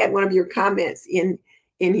it, that I had one of your comments in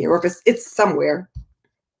here, or if it's somewhere.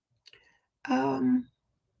 So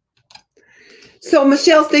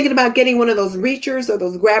Michelle's thinking about getting one of those reachers or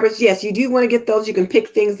those grabbers. Yes, you do want to get those. You can pick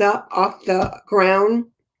things up off the ground.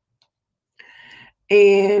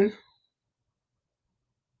 And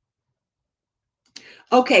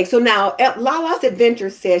okay, so now Lala's Adventure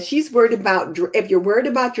says she's worried about, if you're worried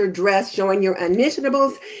about your dress showing your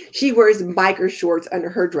unmentionables, she wears biker shorts under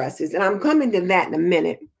her dresses. And I'm coming to that in a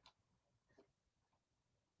minute.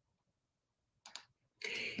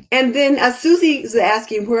 And then Susie is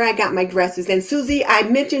asking where I got my dresses. And Susie, I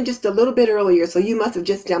mentioned just a little bit earlier, so you must have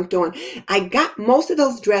just jumped on. I got most of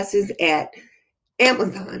those dresses at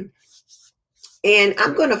Amazon. And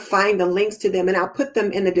I'm going to find the links to them, and I'll put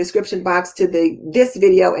them in the description box to this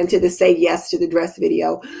video and to the Say Yes to the Dress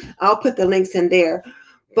video. I'll put the links in there.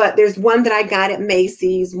 But there's one that I got at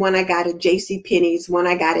Macy's, one I got at JCPenney's, one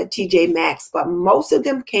I got at TJ Maxx, but most of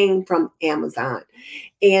them came from Amazon.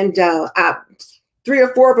 And 3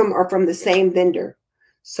 or 4 of them are from the same vendor.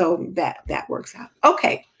 So that works out.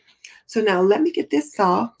 Okay. So now let me get this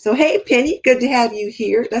off. So, hey, Penny, good to have you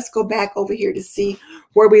here. Let's go back over here to see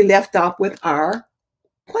where we left off with our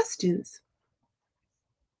questions.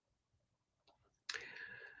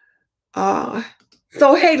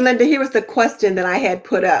 So, hey, Linda, here was the question that I had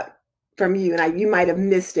put up from you, and you might have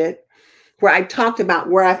missed it, where I talked about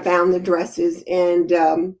where I found the dresses, and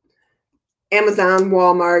Amazon,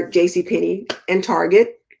 Walmart, JCPenney, and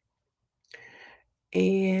Target.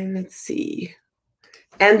 And let's see.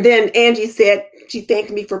 And then Angie said she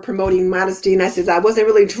thanked me for promoting modesty. And I said, I wasn't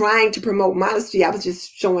really trying to promote modesty. I was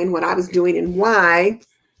just showing what I was doing and why.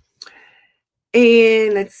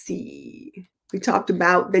 And let's see. We talked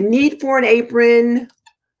about the need for an apron,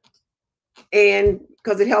 and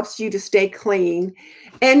because it helps you to stay clean.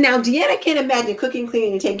 And now Deanna can't imagine cooking,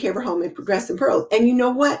 cleaning, and taking care of her home and progressing pearls. And you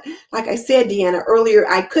know what? Like I said, Deanna, earlier,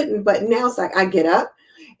 I couldn't, but now it's like I get up.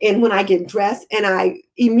 And when I get dressed, and I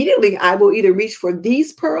will either reach for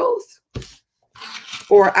these pearls,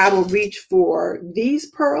 or I will reach for these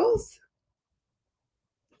pearls,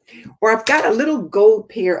 or I've got a little gold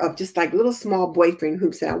pair of just like little small boyfriend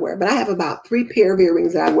hoops that I wear. But I have about 3 pair of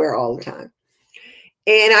earrings that I wear all the time.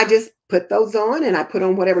 And I just put those on, and I put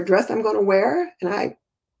on whatever dress I'm going to wear, and I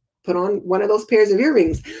put on one of those pairs of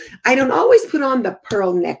earrings. I don't always put on the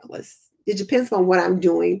pearl necklace. It depends on what I'm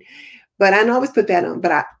doing. But I don't always put that on.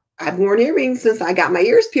 But I've worn earrings since I got my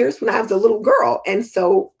ears pierced when I was a little girl. And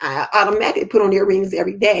so I automatically put on earrings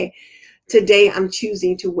every day. Today, I'm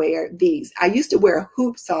choosing to wear these. I used to wear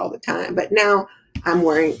hoops all the time, but now I'm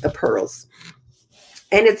wearing the pearls.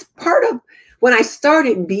 And it's part of when I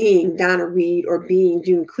started being Donna Reed or being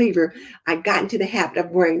June Cleaver, I got into the habit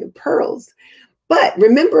of wearing the pearls. But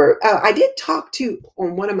remember, I did talk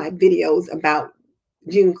on one of my videos about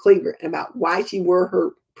June Cleaver and about why she wore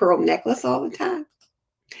her pearl necklace all the time.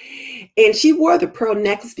 And she wore the pearl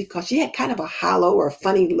necklace because she had kind of a hollow or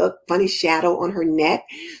funny look, funny shadow on her neck.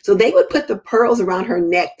 So they would put the pearls around her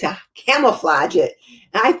neck to camouflage it.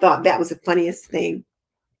 And I thought that was the funniest thing.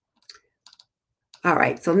 All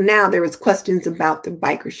right, so now there was questions about the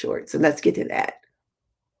biker shorts. So let's get to that.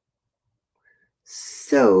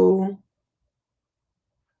 So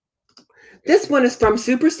this one is from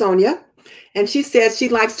Super Sonia. And she says she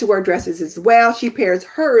likes to wear dresses as well. She pairs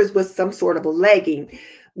hers with some sort of a legging.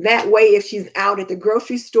 That way, if she's out at the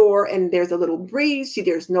grocery store and there's a little breeze,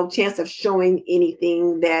 there's no chance of showing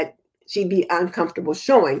anything that she'd be uncomfortable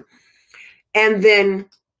showing. And then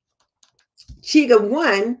Chiga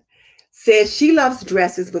One says she loves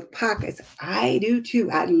dresses with pockets. I do too.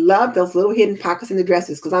 I love those little hidden pockets in the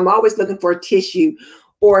dresses because I'm always looking for a tissue,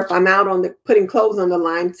 or if I'm out on the putting clothes on the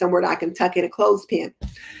line, somewhere that I can tuck in a clothespin.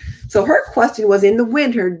 So her question was, in the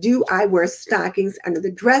winter, do I wear stockings under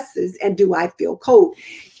the dresses and do I feel cold?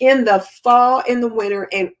 In the fall, in the winter,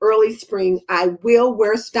 and early spring, I will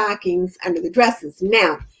wear stockings under the dresses.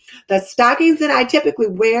 Now, the stockings that I typically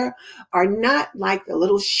wear are not like the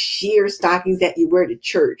little sheer stockings that you wear to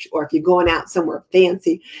church or if you're going out somewhere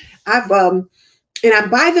fancy. I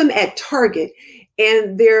buy them at Target,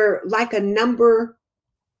 and they're like a number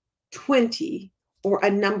 20 or a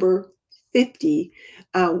number 50,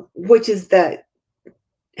 which is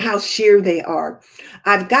how sheer they are.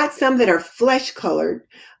 I've got some that are flesh colored.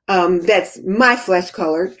 That's my flesh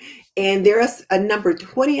colored. And there's a number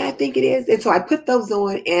 20, I think it is. And so I put those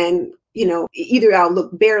on, and, either I'll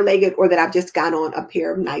look bare-legged or that I've just got on a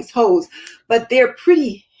pair of nice hose. But they're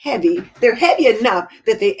pretty heavy. They're heavy enough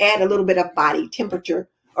that they add a little bit of body temperature,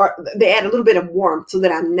 or they add a little bit of warmth so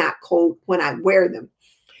that I'm not cold when I wear them.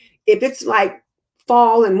 If it's like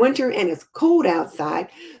fall and winter and it's cold outside,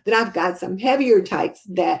 then I've got some heavier tights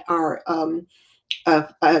that are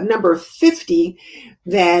a number 50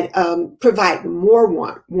 that provide more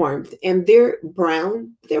warmth, and they're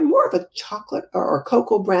brown. They're more of a chocolate or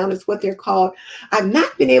cocoa brown is what they're called. I've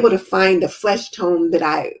not been able to find the flesh tone that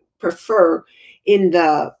I prefer in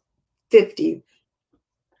the 50.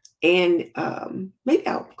 And maybe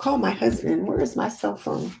I'll call my husband. Where is my cell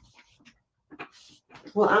phone?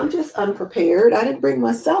 Well, I'm just unprepared. I didn't bring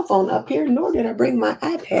my cell phone up here, nor did I bring my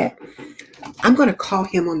iPad. I'm going to call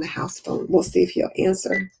him on the house phone. We'll see if he'll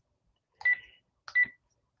answer.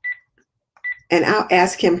 And I'll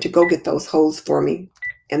ask him to go get those holes for me.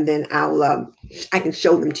 And then I can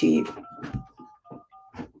show them to you.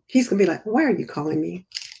 He's going to be like, why are you calling me?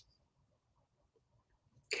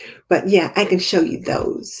 But yeah, I can show you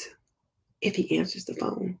those if he answers the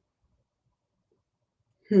phone.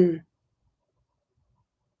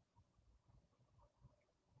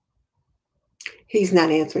 He's not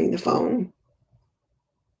answering the phone.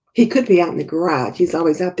 He could be out in the garage. He's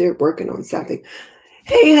always out there working on something.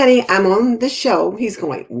 Hey, honey, I'm on the show. He's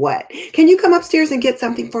going, what? Can you come upstairs and get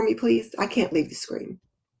something for me, please? I can't leave the screen.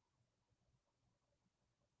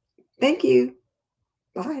 Thank you.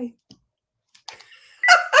 Bye.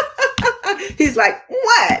 He's like,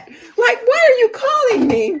 what? Like, why are you calling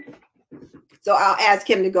me? So I'll ask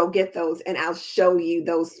him to go get those, and I'll show you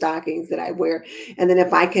those stockings that I wear. And then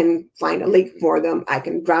if I can find a link for them, I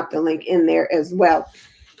can drop the link in there as well.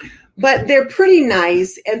 But they're pretty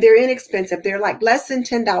nice, and they're inexpensive. They're like less than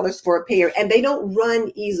 $10 for a pair, and they don't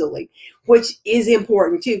run easily, which is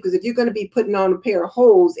important too, because if you're going to be putting on a pair of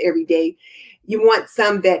holes every day, you want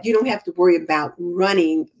some that you don't have to worry about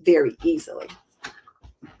running very easily.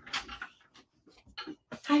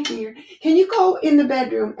 Hi, dear. Can you go in the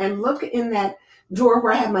bedroom and look in that drawer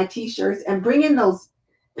where I have my t-shirts and bring in those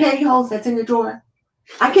pantyhose that's in the drawer?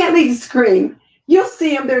 I can't leave the screen. You'll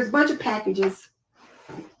see them. There's a bunch of packages.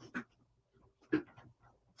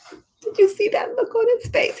 Did you see that look on his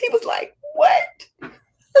face? He was like, what?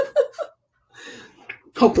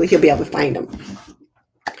 Hopefully he'll be able to find them.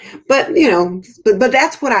 But, but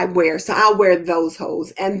that's what I wear. So I'll wear those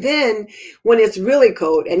hose. And then when it's really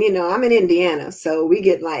cold, and, I'm in Indiana, so we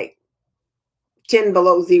get like 10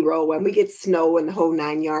 below zero and we get snow and the whole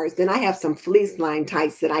 9 yards, then I have some fleece line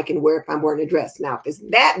tights that I can wear if I'm wearing a dress. Now, if it's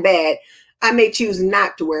that bad, I may choose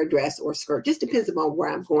not to wear a dress or skirt. Just depends upon where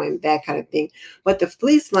I'm going, that kind of thing. But the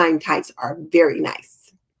fleece line tights are very nice.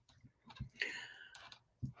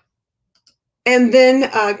 And then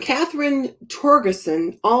Catherine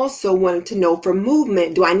Torgerson also wanted to know, for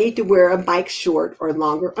movement, do I need to wear a bike short or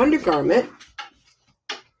longer undergarment?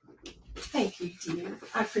 Thank you, dear.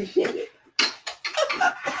 I appreciate it.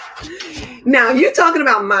 Now, you're talking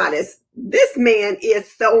about modest. This man is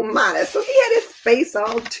so modest. So he had his face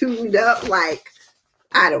all tuned up like,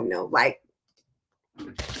 I don't know, like,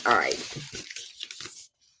 all right.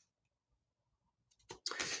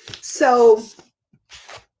 So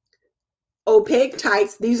opaque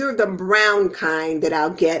tights, these are the brown kind that I'll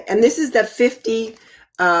get. And this is the 50,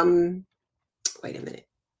 wait a minute.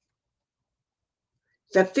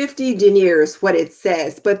 The 50 deniers, what it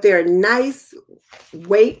says, but they're nice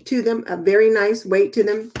weight to them, a very nice weight to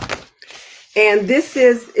them. And this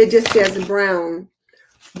is, it just says brown,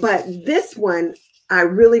 but this one I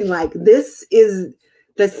really like. This is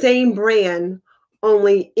the same brand,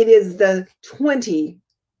 only it is the 20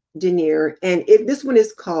 denier, and this one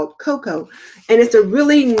is called Cocoa, and it's a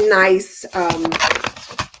really nice,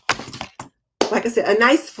 like I said, a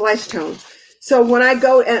nice flesh tone. So when I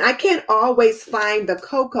go, and I can't always find the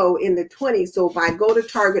Cocoa in the 20, so if I go to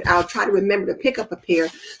Target, I'll try to remember to pick up a pair.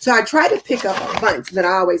 So I try to pick up a bunch, that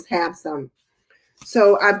I always have some.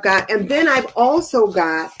 So I've got, and then I've also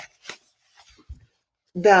got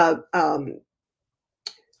the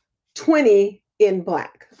 20 in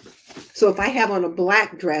black. So if I have on a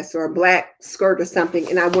black dress or a black skirt or something,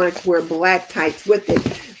 and I wanted to wear black tights with it,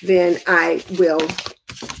 then I will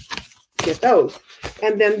get those.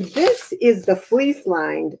 And then this is the fleece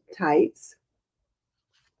lined tights.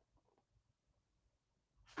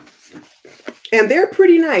 And they're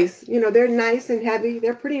pretty nice. You know, they're nice and heavy.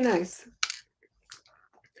 They're pretty nice.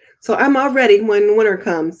 So I'm all ready when winter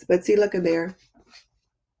comes. But see, look at there.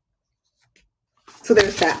 So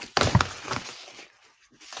there's that.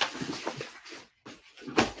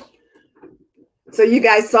 So you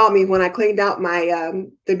guys saw me when I cleaned out my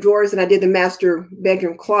the drawers, and I did the master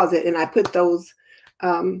bedroom closet, and I put those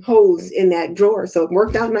holes in that drawer. So it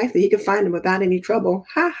worked out nicely. You could find them without any trouble.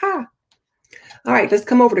 Ha ha. All right, let's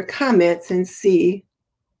come over to comments and see.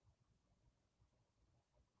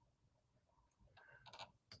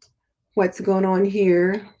 What's going on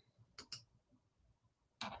here?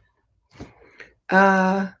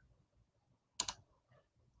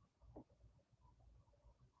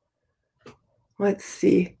 Let's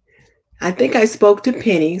see. I think I spoke to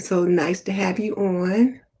Penny, so nice to have you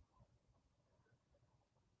on.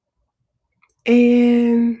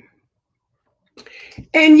 And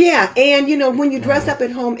yeah, and you know, when you dress up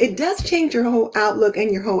at home, it does change your whole outlook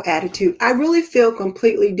and your whole attitude. I really feel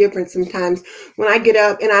completely different sometimes when I get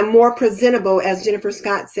up and I'm more presentable, as Jennifer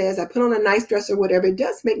Scott says. I put on a nice dress or whatever. It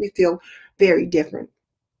does make me feel very different.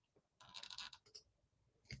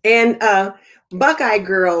 And Buckeye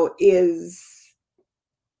Girl is,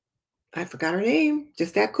 I forgot her name,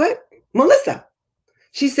 just that quick. Melissa.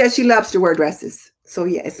 She says she loves to wear dresses. So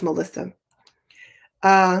yeah, it's Melissa.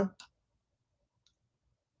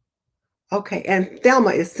 Okay, and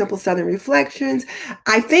Thelma is Simple Southern Reflections.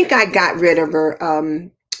 I think I got rid of her,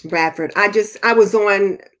 Bradford. I was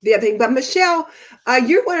on the other thing. But Michelle,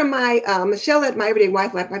 you're one of my, Michelle at My Everyday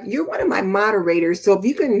Wife, you're one of my moderators. So if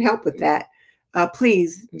you can help with that,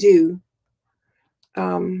 please do.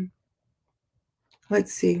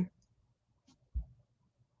 Let's see.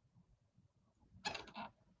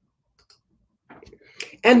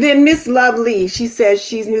 And then Miss Lovely, she says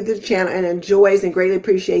she's new to the channel and enjoys and greatly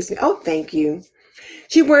appreciates me. Oh, thank you.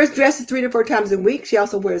 She wears dresses 3 to 4 times a week. She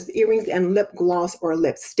also wears earrings and lip gloss or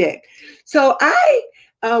lipstick. So I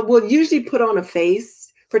will usually put on a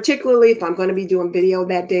face, particularly if I'm going to be doing video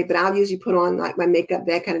that day, but I'll usually put on like my makeup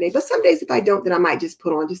that kind of day. But some days if I don't, then I might just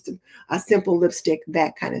put on just a simple lipstick,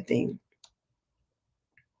 that kind of thing.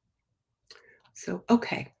 So,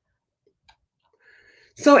 okay.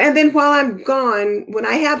 So, and then while I'm gone, when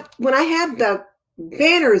I have the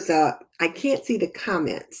banners up, I can't see the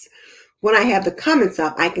comments. When I have the comments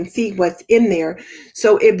up, I can see what's in there.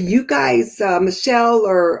 So if you guys, Michelle,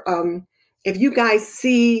 or if you guys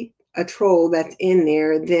see a troll that's in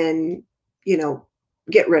there, then, you know,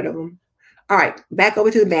 get rid of them. All right, back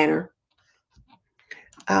over to the banner.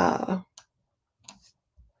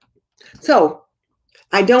 So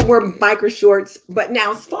I don't wear biker shorts, but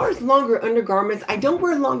now as far as longer undergarments, I don't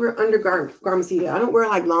wear longer undergarments either. I don't wear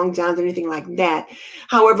like long johns or anything like that.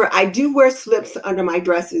 However, I do wear slips under my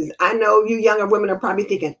dresses. I know you younger women are probably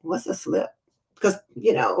thinking, what's a slip? Because,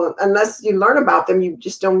 you know, unless you learn about them, you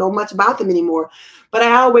just don't know much about them anymore. But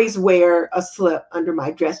I always wear a slip under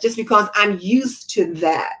my dress just because I'm used to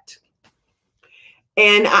that.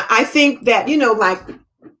 And I think that, you know, like,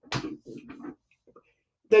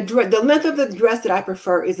 the length of the dress that I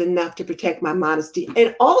prefer is enough to protect my modesty.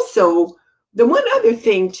 And also, the one other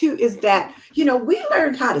thing, too, is that, you know, we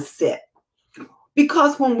learned how to sit.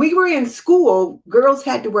 Because when we were in school, girls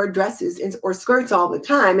had to wear dresses or skirts all the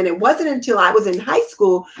time. And it wasn't until I was in high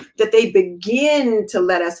school that they began to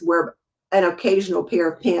let us wear an occasional pair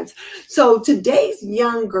of pants. So today's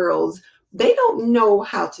young girls, they don't know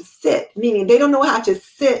how to sit, meaning they don't know how to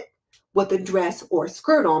sit with a dress or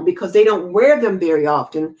skirt on because they don't wear them very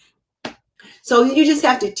often. So you just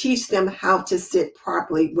have to teach them how to sit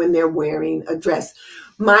properly when they're wearing a dress.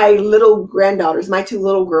 My little granddaughters, my two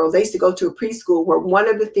little girls, they used to go to a preschool where one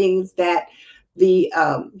of the things that the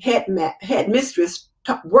head mistress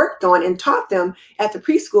worked on and taught them at the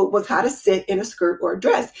preschool was how to sit in a skirt or a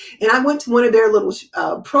dress. And I went to one of their little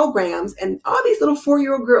programs, and all these little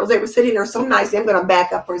 4-year-old girls, they were sitting there so nicely. I'm going to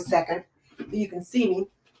back up for a second so you can see me.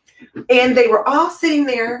 And they were all sitting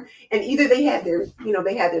there, and either they had their,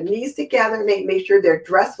 they had their knees together, and they made sure their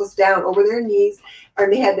dress was down over their knees, or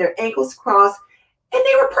they had their ankles crossed, and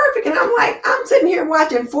they were perfect. And I'm like, I'm sitting here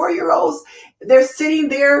watching 4-year-olds. They're sitting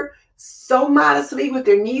there so modestly with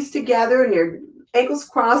their knees together and their ankles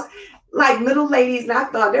crossed, like little ladies. And I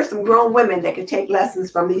thought there's some grown women that could take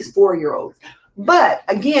lessons from these 4-year-olds. But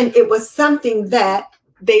again, it was something that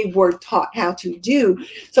they were taught how to do.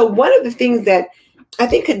 So one of the things that I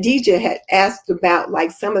think Khadijah had asked about,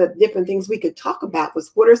 like some of the different things we could talk about,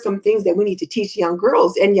 was what are some things that we need to teach young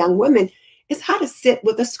girls and young women is how to sit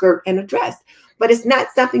with a skirt and a dress. But it's not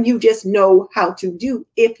something you just know how to do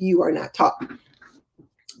if you are not taught.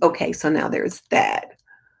 Okay, so now there's that.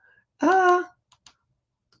 So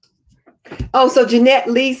Jeanette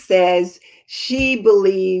Lee says she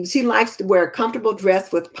believes she likes to wear a comfortable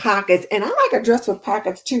dress with pockets. And I like a dress with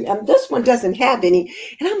pockets too. And this one doesn't have any.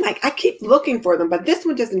 And I'm like, I keep looking for them, but this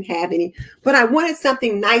one doesn't have any. But I wanted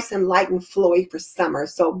something nice and light and flowy for summer.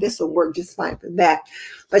 So this will work just fine for that.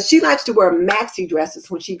 But she likes to wear maxi dresses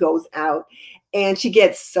when she goes out. And she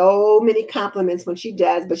gets so many compliments when she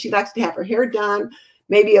does. But she likes to have her hair done,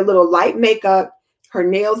 maybe a little light makeup, her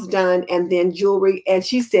nails done, and then jewelry. And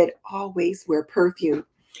she said, always wear perfume.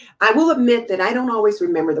 I will admit that I don't always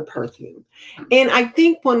remember the perfume. And I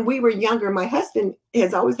think when we were younger, my husband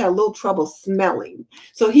has always had a little trouble smelling.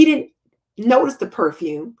 So he didn't notice the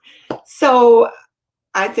perfume. So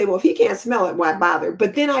I'd say, well, if he can't smell it, why bother?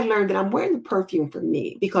 But then I learned that I'm wearing the perfume for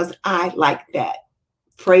me because I like that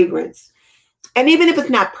fragrance. And even if it's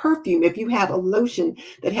not perfume, if you have a lotion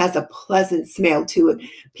that has a pleasant smell to it,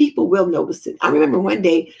 people will notice it. I remember one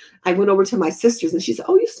day I went over to my sister's and she said,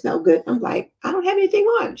 oh, you smell good. I'm like, I don't have anything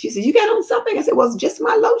on. She said, you got on something? I said, well, it's just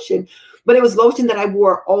my lotion. But it was lotion that I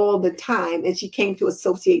wore all the time. And she came to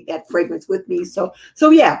associate that fragrance with me. So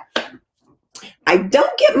yeah, I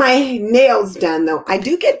don't get my nails done, though. I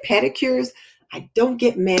do get pedicures. I don't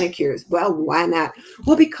get manicures. Well, why not?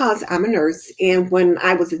 Well, because I'm a nurse. And when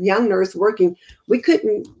I was a young nurse working, we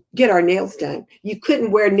couldn't get our nails done. You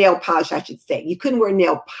couldn't wear nail polish, I should say. You couldn't wear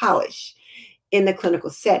nail polish in the clinical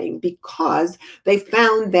setting because they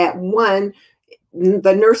found that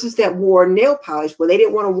the nurses that wore nail polish, well, they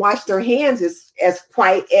didn't want to wash their hands as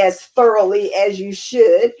quite as thoroughly as you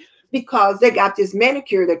should, because they got this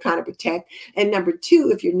manicure they're trying to protect. And number two,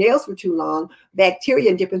 if your nails were too long, bacteria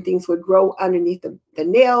and different things would grow underneath the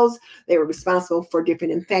nails. They were responsible for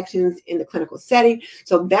different infections in the clinical setting.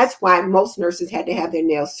 So that's why most nurses had to have their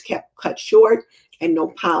nails kept cut short and no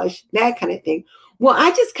polish, that kind of thing. Well,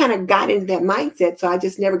 I just kind of got into that mindset. So I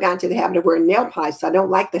just never got into the habit of wearing nail polish. So I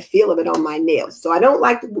don't like the feel of it on my nails. So I don't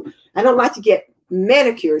like to get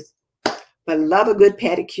manicures, but love a good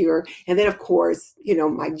pedicure. And then, of course,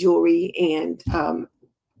 my jewelry and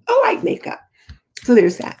light makeup. So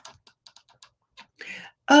there's that.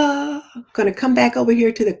 I'm going to come back over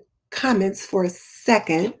here to the comments for a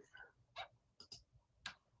second.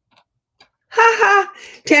 Ha.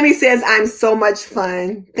 Tammy says, I'm so much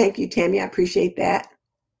fun. Thank you, Tammy. I appreciate that.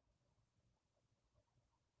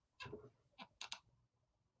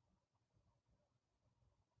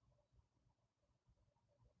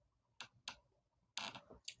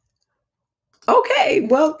 Okay,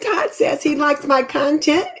 well, Todd says he likes my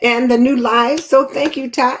content and the new live. So thank you,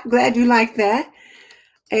 Todd. Glad you like that.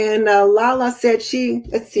 And Lala said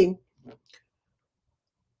let's see.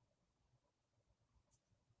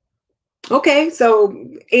 Okay, so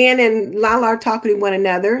Ann and Lala are talking to one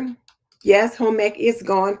another. Yes, home ec is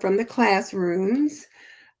gone from the classrooms.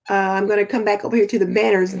 I'm going to come back over here to the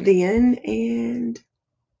banners then. And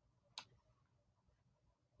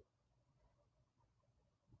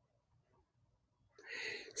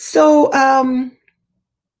so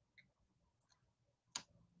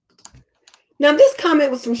now this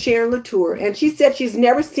comment was from Sharon Latour, and she said she's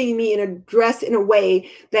never seen me in a dress in a way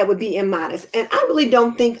that would be immodest. And I really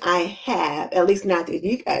don't think I have, at least not that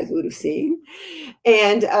you guys would have seen.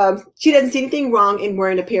 And she doesn't see anything wrong in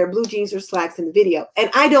wearing a pair of blue jeans or slacks in the video.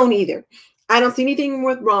 And I don't either. I don't see anything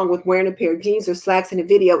wrong with wearing a pair of jeans or slacks in a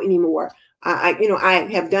video anymore. I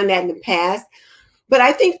have done that in the past. But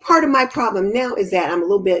I think part of my problem now is that I'm a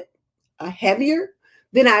little bit heavier.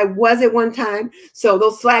 than I was at one time. So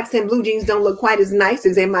those slacks and blue jeans don't look quite as nice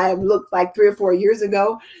as they might have looked like 3 or 4 years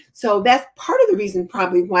ago. So that's part of the reason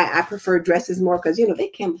probably why I prefer dresses more, because, you know, they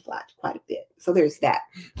camouflage quite a bit. So there's that.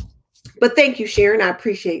 But thank you, Sharon. I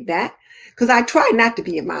appreciate that, because I try not to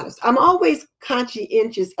be immodest. I'm always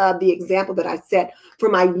conscientious of the example that I set for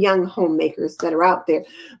my young homemakers that are out there.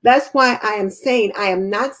 That's why I am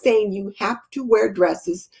not saying you have to wear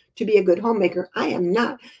dresses to be a good homemaker. I am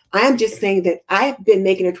not. I am just saying that I have been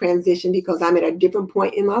making a transition because I'm at a different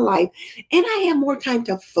point in my life and I have more time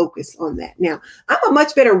to focus on that. Now, I'm a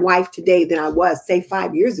much better wife today than I was, say,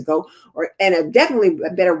 5 years ago, and definitely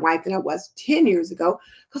a better wife than I was 10 years ago,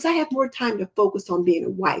 because I have more time to focus on being a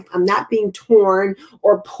wife. I'm not being torn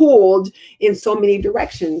or pulled in so many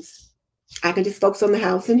directions. I can just focus on the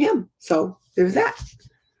house and him. So there's that.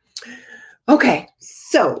 Okay,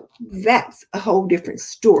 so that's a whole different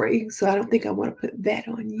story. So I don't think I want to put that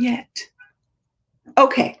on yet.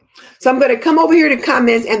 Okay, so I'm going to come over here to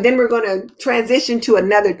comments, and then we're going to transition to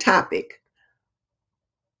another topic.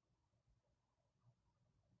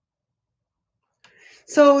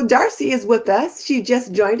 So Darcy is with us. She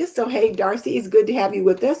just joined us. So hey, Darcy, it's good to have you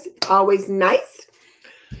with us. Always nice.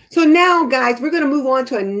 So now, guys, we're going to move on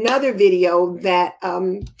to another video that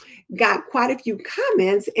got quite a few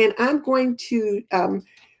comments, and I'm going to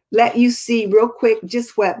let you see real quick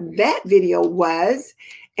just what that video was,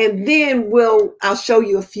 and then I'll show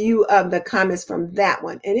you a few of the comments from that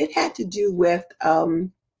one, and it had to do with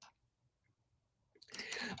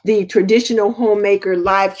the Traditional Homemaker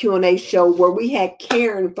live Q&A show where we had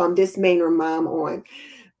Karen from This Mainer Mom on.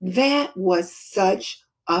 That was such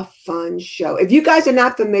a fun show. If you guys are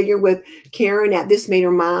not familiar with Karen at This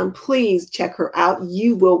Mainer Mom, please check her out.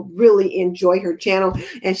 You will really enjoy her channel.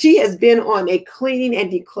 And she has been on a cleaning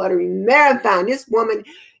and decluttering marathon. This woman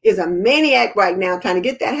is a maniac right now trying to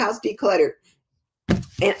get that house decluttered.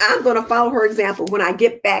 And I'm going to follow her example when I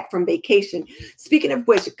get back from vacation. Speaking of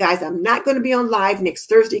which, guys, I'm not going to be on live next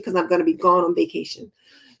Thursday because I'm going to be gone on vacation.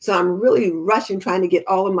 So I'm really rushing trying to get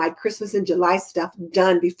all of my Christmas and July stuff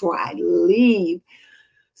done before I leave.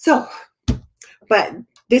 So, but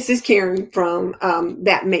this is Karen from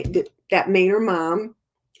that Mainer Mom.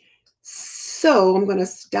 So I'm going to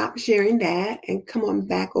stop sharing that and come on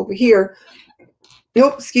back over here.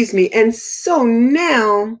 Nope, excuse me. And so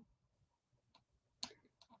now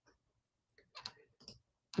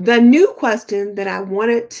the new question that I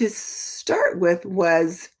wanted to start with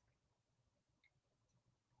was,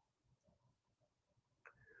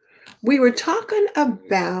 we were talking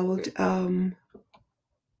about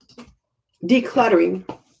decluttering,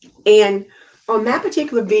 and on that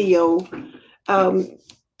particular video,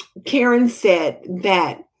 Karen said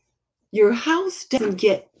that your house doesn't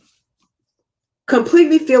get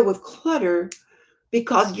completely filled with clutter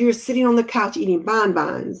because you're sitting on the couch eating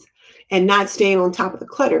bonbons and not staying on top of the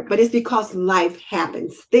clutter, but it's because life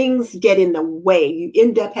happens. Things get in the way. You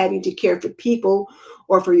end up having to care for people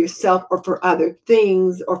or for yourself or for other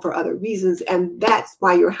things or for other reasons, and that's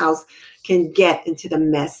why your house can get into the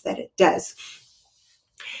mess that it does.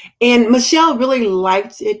 And Michelle really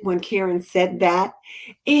liked it when Karen said that,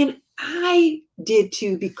 and I did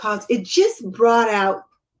too, because it just brought out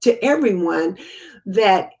to everyone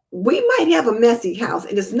that we might have a messy house,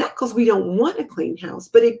 and it's not because we don't want a clean house,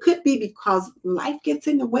 but it could be because life gets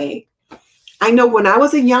in the way. I know when I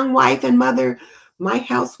was a young wife and mother, my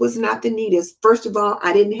house was not the neatest. First of all,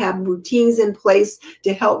 I didn't have routines in place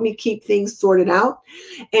to help me keep things sorted out.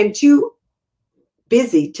 And two,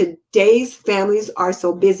 busy. Today's families are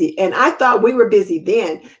so busy. And I thought we were busy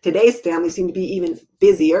then. Today's families seem to be even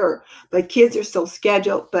busier. But kids are so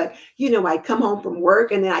scheduled. But, you know, I'd come home from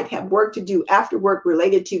work and then I'd have work to do after work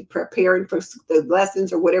related to preparing for the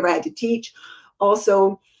lessons or whatever I had to teach.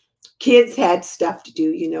 Also, kids had stuff to do,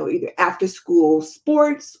 you know, either after school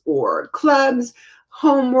sports or clubs,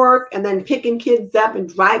 homework, and then picking kids up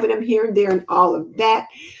and driving them here and there and all of that.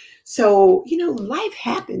 So, you know, life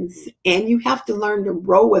happens and you have to learn to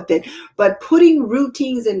roll with it. But putting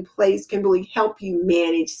routines in place can really help you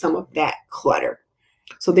manage some of that clutter.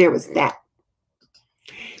 So there was that.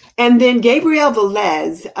 And then Gabrielle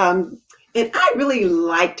Velez, and I really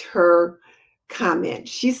liked her comment.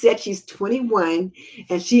 She said she's 21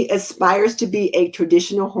 and she aspires to be a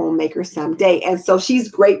traditional homemaker someday. And so she's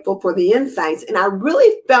grateful for the insights. And I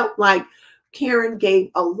really felt like Karen gave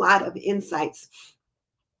a lot of insights.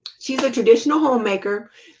 She's a traditional homemaker.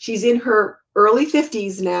 She's in her early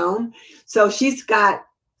 50s now. So she's got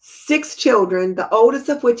 6 children, the oldest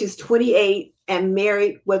of which is 28 and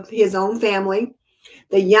married with his own family,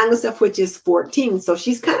 the youngest of which is 14. So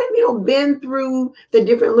she's kind of, you know, been through the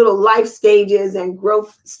different little life stages and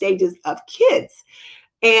growth stages of kids.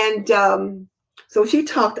 And so she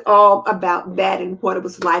talked all about that and what it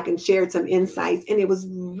was like and shared some insights. And it was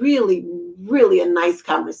really, really a nice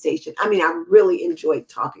conversation. I mean, I really enjoyed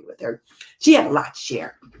talking with her. She had a lot to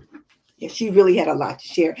share. Yeah, she really had a lot to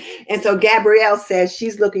share. And so Gabrielle says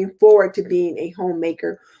she's looking forward to being a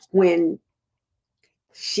homemaker when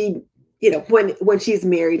she, when she's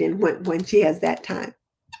married and when she has that time.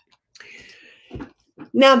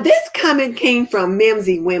 Now, this comment came from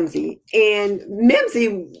Mimsy Whimsy. And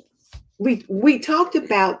Mimsy, we talked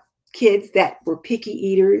about kids that were picky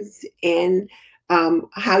eaters and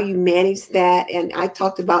how you manage that. And I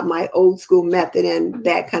talked about my old school method and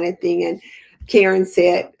that kind of thing. And Karen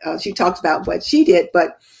said, she talked about what she did,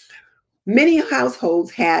 but many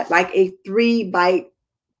households had like a three bite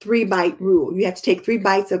rule. You have to take 3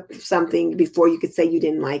 bites of something before you could say you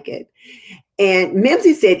didn't like it. And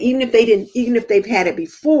Mimsy said, even if they've had it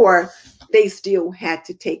before, they still had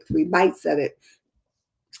to take 3 bites of it.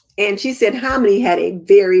 And she said Hominy had a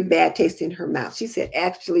very bad taste in her mouth. She said,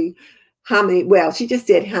 actually, Hominy, well, she just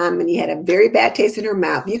said Hominy had a very bad taste in her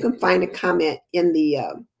mouth. You can find a comment in the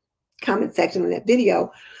comment section of that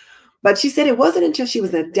video. But she said it wasn't until she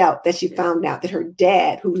was an adult that she found out that her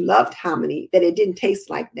dad, who loved Hominy, that it didn't taste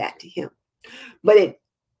like that to him. But it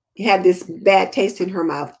had this bad taste in her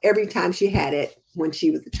mouth every time she had it when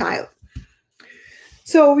she was a child.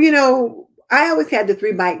 So, I always had the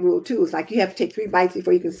 3 bite rule too. It's like you have to take 3 bites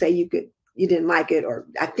before you can say you didn't like it. Or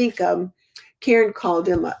I think Karen called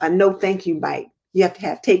them a no thank you bite. You have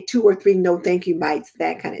to take 2 or 3 no thank you bites,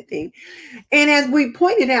 that kind of thing. And as we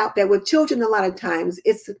pointed out, that with children, a lot of times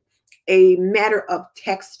it's a matter of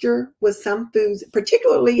texture with some foods,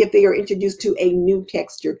 particularly if they are introduced to a new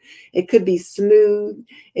texture. It could be smooth,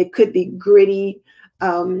 it could be gritty,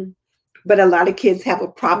 but a lot of kids have a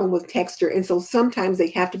problem with texture. And so sometimes they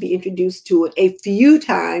have to be introduced to it a few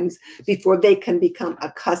times before they can become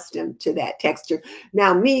accustomed to that texture.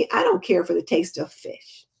 Now, me, I don't care for the taste of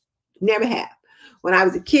fish. Never have. When I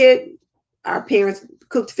was a kid, our parents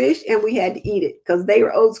cooked fish and we had to eat it because they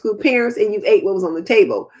were old school parents and you ate what was on the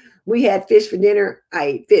table. We had fish for dinner. I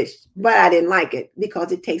ate fish, but I didn't like it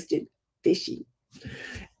because it tasted fishy.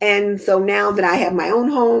 And so now that I have my own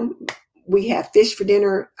home, we have fish for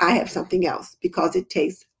dinner. I have something else because it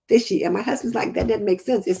tastes fishy. And my husband's like, that doesn't make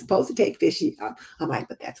sense. It's supposed to taste fishy. I'm like,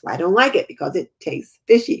 but that's why I don't like it, because it tastes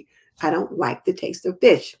fishy. I don't like the taste of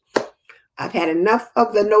fish. I've had enough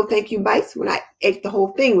of the no thank you bites when I ate the whole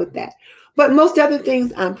thing with that. But most other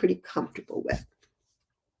things I'm pretty comfortable with.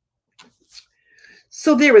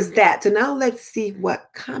 So there is that. So now let's see what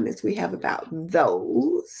comments we have about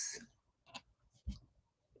those.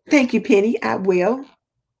 Thank you, Penny. I will.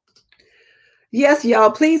 Yes, y'all,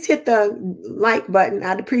 please hit the like button.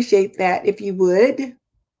 I'd appreciate that if you would.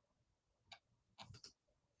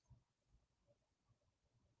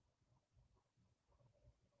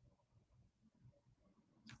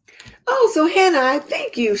 Oh, so Hannah,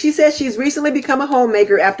 thank you. She says she's recently become a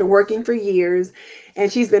homemaker after working for years,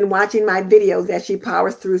 and she's been watching my videos as she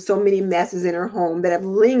powers through so many messes in her home that have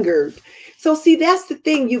lingered. So see, that's the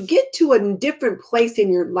thing. You get to a different place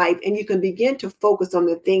in your life and you can begin to focus on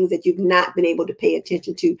the things that you've not been able to pay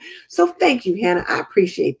attention to. So thank you, Hannah. I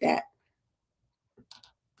appreciate that.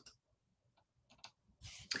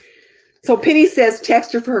 So Penny says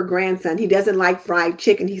texture for her grandson. He doesn't like fried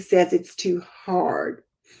chicken. He says it's too hard.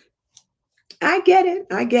 I get it.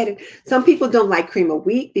 I get it. Some people don't like cream of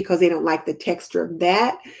wheat because they don't like the texture of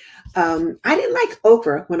that. I didn't like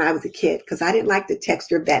okra when I was a kid because I didn't like the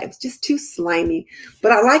texture of that. It was just too slimy.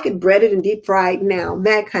 But I like it breaded and deep fried now,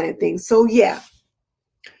 that kind of thing. So yeah,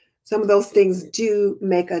 some of those things do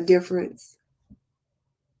make a difference.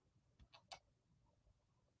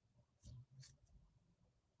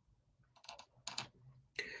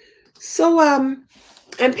 So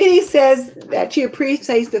and Penny says that she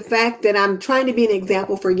appreciates the fact that I'm trying to be an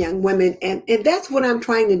example for young women. And that's what I'm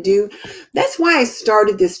trying to do. That's why I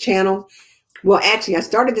started this channel. Well, actually, I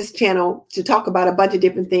started this channel to talk about a bunch of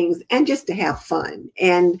different things and just to have fun.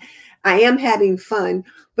 And I am having fun.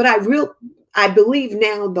 But I believe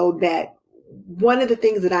now, though, that one of the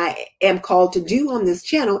things that I am called to do on this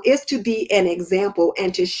channel is to be an example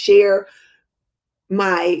and to share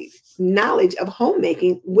my knowledge of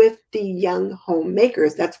homemaking with the young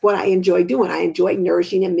homemakers. That's what I enjoy doing. I enjoy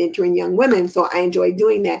nourishing and mentoring young women. So I enjoy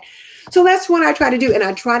doing that. So that's what I try to do. And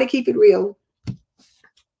I try to keep it real.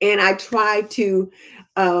 And I try to,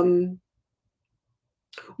 well,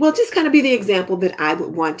 just kind of be the example that I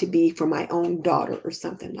would want to be for my own daughter or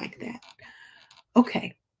something like that.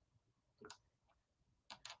 Okay.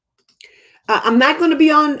 I'm not going to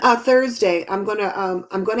be on Thursday. I'm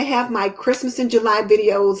gonna have my Christmas in July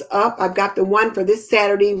videos up. I've got the one for this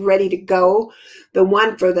Saturday ready to go. The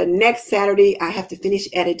one for the next Saturday, I have to finish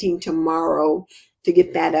editing tomorrow to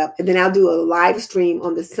get that up. And then I'll do a live stream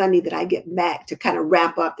on the Sunday that I get back to kind of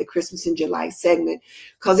wrap up the Christmas in July segment,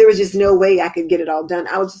 because there was just no way I could get it all done.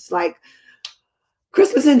 I was just like,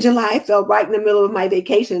 Christmas in July fell right in the middle of my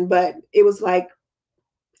vacation, but it was like,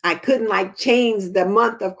 I couldn't like change the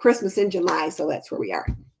month of Christmas in July. So that's where we are.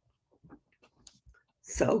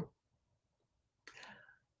 So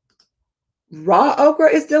raw okra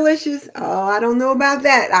is delicious. Oh, I don't know about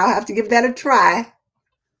that. I'll have to give that a try.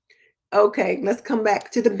 Okay, let's come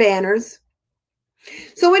back to the banners.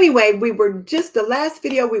 So anyway, the last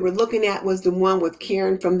video we were looking at was the one with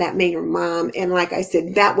Karen from That Made Her Mom. And like I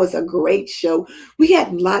said, that was a great show. We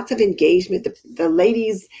had lots of engagement. The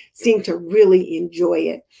ladies seemed to really enjoy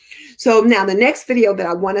it. So now the next video that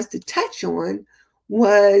I want us to touch on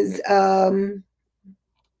was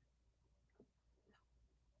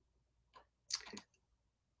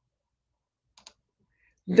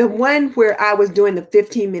the one where I was doing the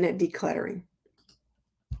 15-minute decluttering.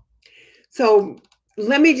 So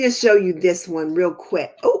let me just show you this one real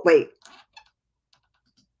quick. Oh, wait.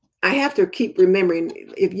 I have to keep remembering,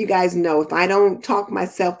 if you guys know, if I don't talk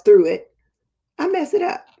myself through it, I mess it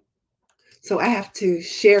up. So I have to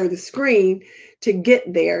share the screen to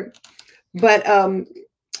get there. But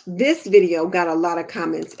this video got a lot of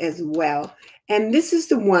comments as well. And this is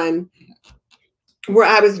the one where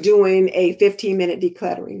I was doing a 15-minute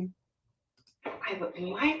decluttering. I would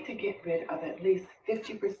like to get rid of at least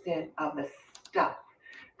 50% of the stuff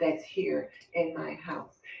that's here in my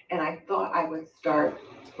house. And I thought I would start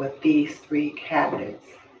with these 3 cabinets.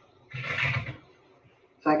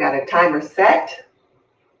 So I got a timer set.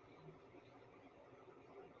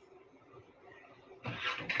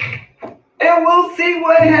 And we'll see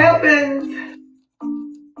what happens.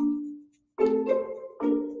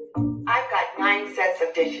 I've got 9 sets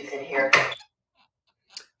of dishes in here.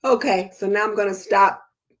 Okay, so now I'm going to stop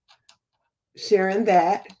sharing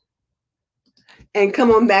that and come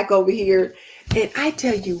on back over here. And I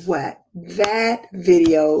tell you what, that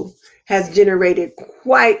video has generated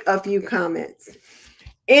quite a few comments.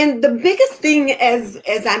 And the biggest thing, as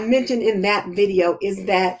I mentioned in that video, is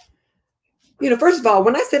that, you know, first of all,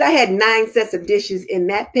 when I said I had 9 sets of dishes in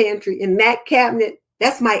that pantry, in that cabinet,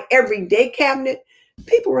 that's my everyday cabinet,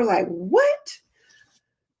 people were like, what?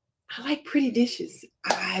 I like pretty dishes.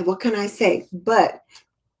 What can I say? But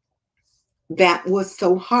that was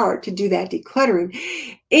so hard to do that decluttering.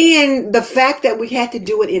 And the fact that we had to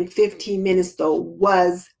do it in 15 minutes, though,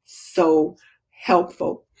 was so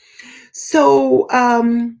helpful. So,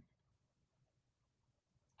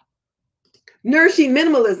 Nourishing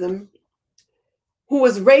Minimalism, who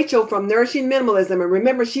was Rachel from Nourishing Minimalism. And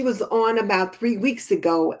remember, she was on about 3 weeks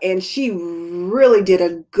ago, and she really did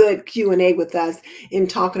a good Q&A with us in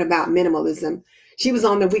talking about minimalism. She was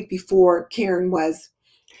on the week before Karen was.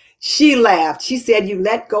 She laughed. She said, you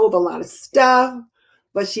let go of a lot of stuff,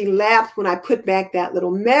 but she laughed when I put back that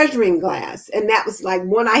little measuring glass. And that was like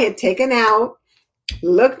one I had taken out,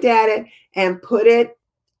 looked at it, and put it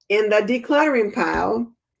in the decluttering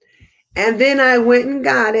pile. And then I went and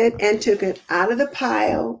got it and took it out of the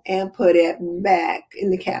pile and put it back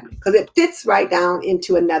in the cabinet because it fits right down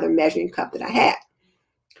into another measuring cup that I had.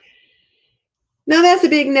 Now, that's a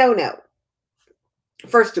big no-no.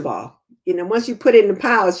 First of all, you know, once you put it in the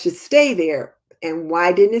pile, it should stay there. And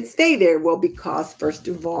why didn't it stay there? Well, because first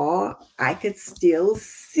of all, I could still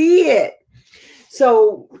see it.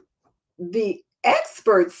 So the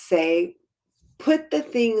experts say, put the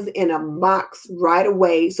things in a box right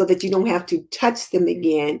away so that you don't have to touch them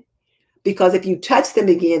again. Because if you touch them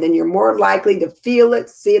again, then you're more likely to feel it,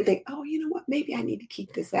 see it, think, oh, you know what? Maybe I need to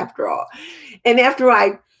keep this after all. And after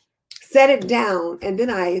I set it down, and then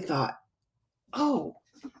I thought, oh,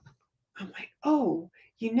 I'm like, oh,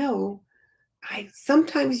 you know, I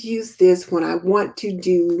sometimes use this when I want to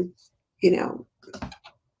do, you know,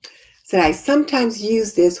 so I sometimes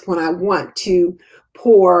use this when I want to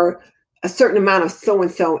pour a certain amount of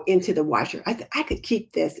so-and-so into the washer. I could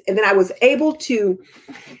keep this. And then I was able to,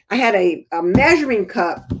 I had a measuring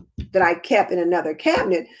cup that I kept in another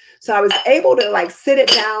cabinet. So I was able to like sit it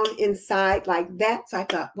down inside like that. So I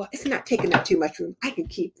thought, well, it's not taking up too much room. I can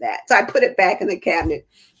keep that. So I put it back in the cabinet.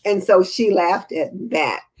 And so she laughed at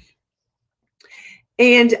that.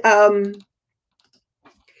 And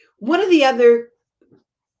one of the other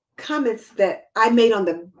comments that I made on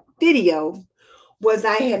the video was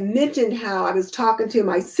I had mentioned how I was talking to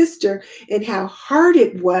my sister and how hard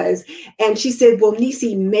it was. And she said, well,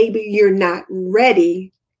 Nisi, maybe you're not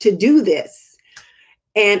ready to do this.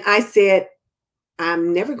 And I said,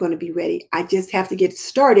 I'm never going to be ready. I just have to get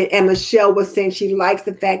started. And Michelle was saying she likes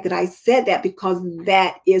the fact that I said that, because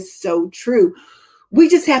that is so true. We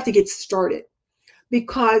just have to get started,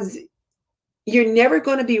 because you're never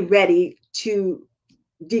going to be ready to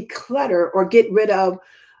declutter or get rid of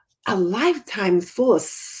a lifetime full of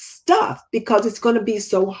stuff, because it's going to be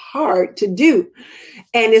so hard to do.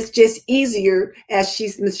 And it's just easier, as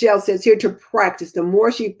Michelle says here, to practice. The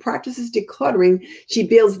more she practices decluttering, she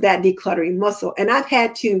builds that decluttering muscle. And I've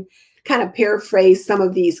had to kind of paraphrase some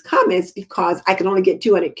of these comments because I can only get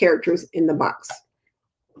 200 characters in the box.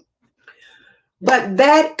 But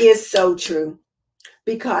that is so true,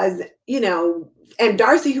 because, and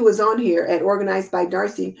Darcy, who was on here at Organized by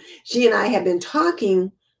Darcy, she and I have been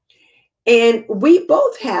talking. And we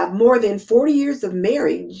both have more than 40 years of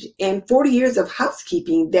marriage and 40 years of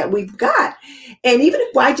housekeeping that we've got. And even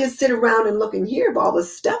if I just sit around and look in here of all the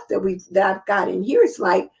stuff that I've got in here, it's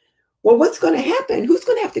like, well, what's going to happen? Who's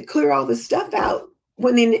going to have to clear all this stuff out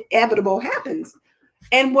when the inevitable happens?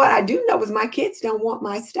 And what I do know is my kids don't want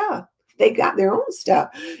my stuff. They got their own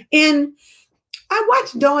stuff. And I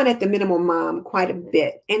watched Dawn at the Minimum Mom quite a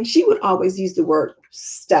bit, and she would always use the word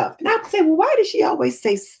stuff. And I would say, well, why does she always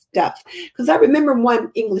say stuff? Because I remember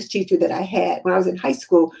one English teacher that I had when I was in high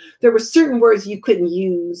school. There were certain words you couldn't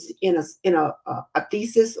use in a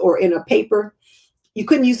thesis or in a paper. You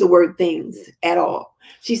couldn't use the word things at all.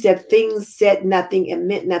 She said things said nothing and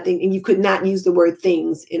meant nothing, and you could not use the word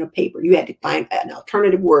things in a paper. You had to find an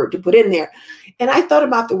alternative word to put in there. And I thought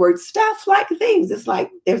about the word stuff like things. It's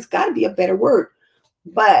like, there's got to be a better word.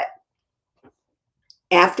 But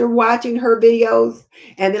after watching her videos,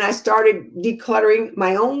 and then I started decluttering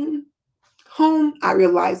my own home, I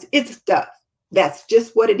realized it's stuff. That's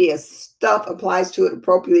just what it is. Stuff applies to it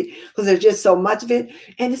appropriately, because there's just so much of it.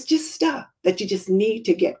 And it's just stuff that you just need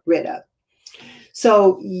to get rid of.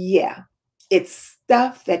 So yeah, it's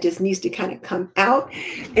stuff that just needs to kind of come out.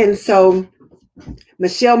 And so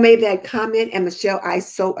Michelle made that comment, and Michelle, I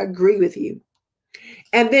so agree with you.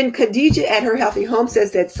 And then Khadija at Her Healthy Home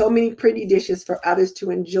says that so many pretty dishes for others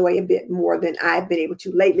to enjoy a bit more than I've been able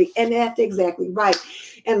to lately. And that's exactly right.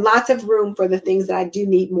 And lots of room for the things that I do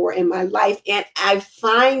need more in my life. And I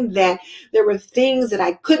find that there were things that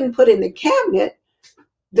I couldn't put in the cabinet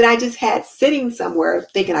that I just had sitting somewhere,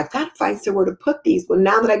 thinking I've got to find somewhere to put these. Well,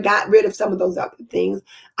 now that I got rid of some of those other things,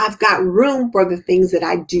 I've got room for the things that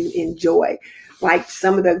I do enjoy, like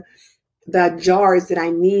some of the jars that I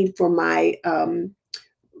need for my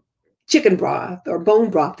chicken broth or bone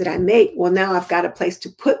broth that I make. Well, now I've got a place to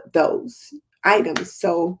put those items.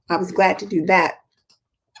 So I was glad to do that.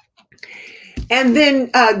 And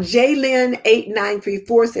then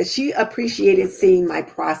Jaylyn8934 says she appreciated seeing my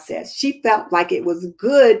process. She felt like it was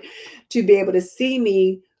good to be able to see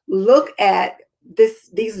me look at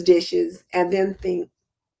these dishes and then think,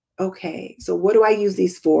 okay, so what do I use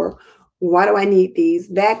these for? Why do I need these?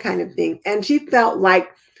 That kind of thing. And she felt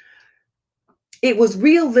like it was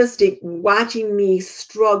realistic watching me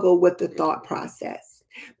struggle with the thought process,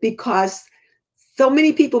 because so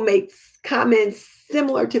many people make comments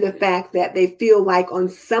similar to the fact that they feel like on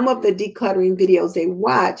some of the decluttering videos they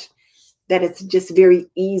watch, that it's just very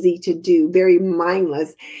easy to do, very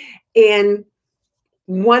mindless. And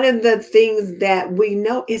one of the things that we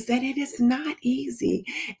know is that it is not easy,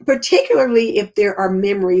 particularly if there are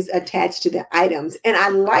memories attached to the items. And I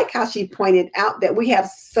like how she pointed out that we have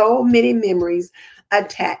so many memories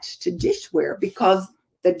attached to dishware, because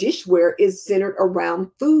the dishware is centered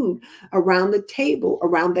around food, around the table,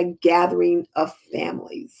 around the gathering of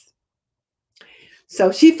families.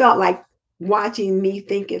 So she felt like watching me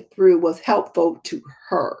think it through was helpful to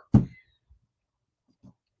her.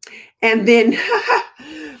 And then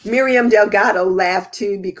Miriam Delgado laughed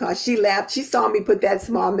too, because she laughed. She saw me put that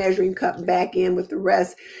small measuring cup back in with the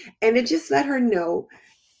rest. And it just let her know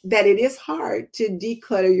that it is hard to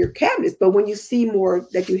declutter your cabinets. But when you see more,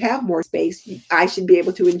 that you have more space, I should be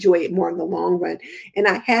able to enjoy it more in the long run. And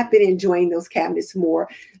I have been enjoying those cabinets more.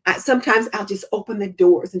 Sometimes I'll just open the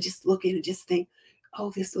doors and just look in and just think, oh,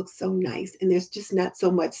 this looks so nice. And there's just not so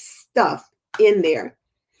much stuff in there.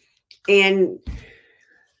 And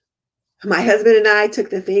my husband and I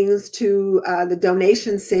took the things to the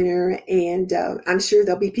donation center, and I'm sure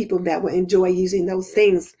there'll be people that will enjoy using those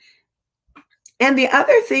things. And the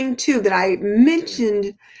other thing too that I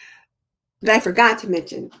mentioned, that I forgot to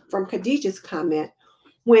mention from Khadijah's comment,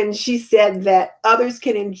 when she said that others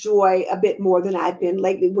can enjoy a bit more than I've been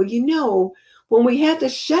lately. Well, when we had the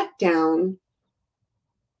shutdown,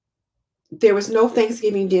 there was no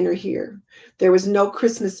Thanksgiving dinner here. There was no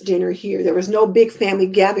Christmas dinner here. There was no big family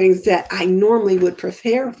gatherings that I normally would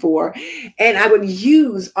prepare for. And I would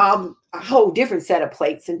use a whole different set of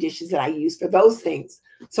plates and dishes that I use for those things.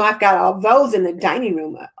 So I've got all those in the dining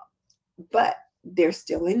room, but they're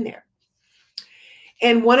still in there.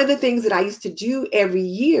 And one of the things that I used to do every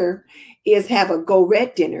year is have a Go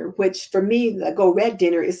Red dinner, which for me, the Go Red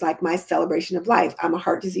dinner is like my celebration of life. I'm a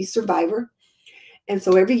heart disease survivor. And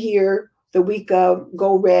so every year, the week of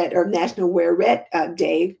Go Red or National Wear Red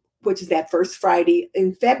Day, which is that first Friday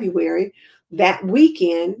in February, that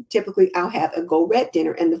weekend, typically I'll have a Go Red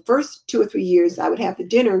dinner. And the first 2 or 3 years I would have the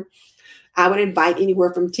dinner, I would invite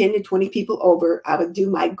anywhere from 10 to 20 people over. I would do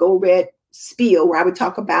my Go Red spiel where I would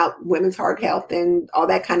talk about women's heart health and all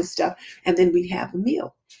that kind of stuff. And then we'd have a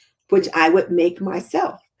meal, which I would make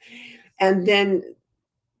myself. And then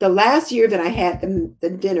the last year that I had the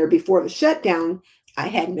dinner before the shutdown, I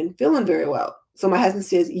hadn't been feeling very well. So my husband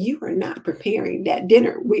says, you are not preparing that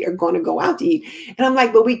dinner. We are going to go out to eat. And I'm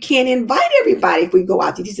like, but we can't invite everybody if we go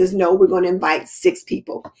out to eat. He says, no, we're going to invite 6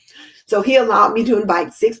 people. So he allowed me to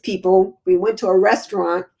invite 6 people. We went to a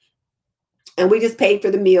restaurant and we just paid for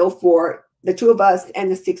the meal for the 2 of us and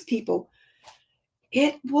the 6 people.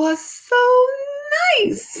 It was so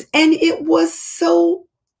nice. And it was so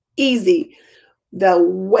easy. The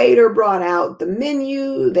waiter brought out the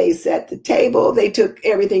menu. They set the table. They took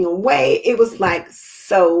everything away. It was like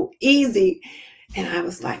so easy. And I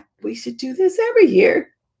was like, we should do this every year.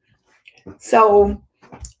 So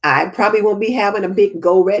I probably won't be having a big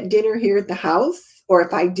Go Red dinner here at the house. Or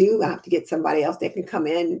if I do, I have to get somebody else that can come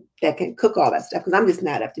in that can cook all that stuff. Because I'm just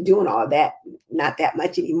not up to doing all of that. Not that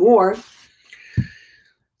much anymore.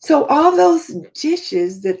 So all those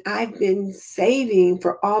dishes that I've been saving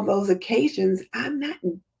for all those occasions, I'm not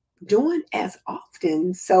doing as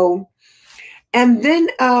often. So, and then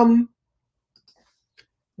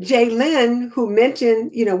Jaylyn, who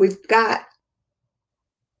mentioned, we've got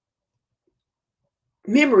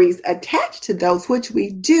memories attached to those, which we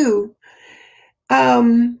do.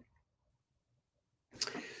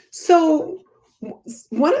 So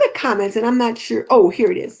one of the comments, and I'm not sure,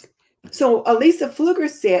 here it is. So Elisa Pfluger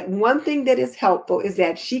said, one thing that is helpful is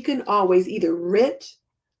that she can always either rent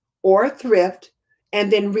or thrift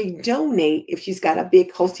and then redonate if she's got a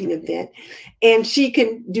big hosting event. And she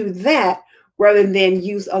can do that rather than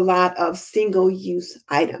use a lot of single-use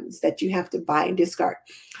items that you have to buy and discard.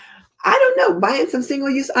 I don't know, buying some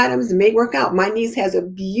single-use items may work out. My niece has a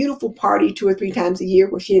beautiful party 2 or 3 times a year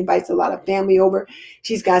where she invites a lot of family over.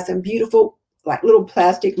 She's got some beautiful like little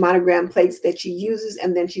plastic monogram plates that she uses,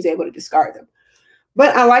 and then she's able to discard them.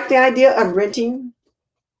 But I like the idea of renting,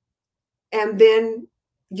 and then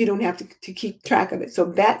you don't have to keep track of it. So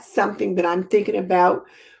that's something that I'm thinking about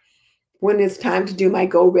when it's time to do my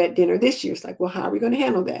Go Red dinner this year. It's like, well, how are we going to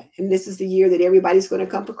handle that? And this is the year that everybody's going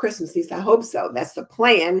to come for Christmas. At least I hope so. That's the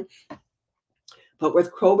plan. But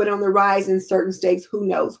with COVID on the rise in certain states, who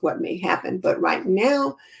knows what may happen. But right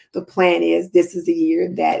now, the plan is this is the year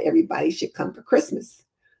that everybody should come for Christmas.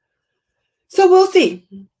 So we'll see.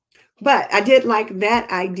 But I did like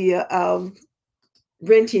that idea of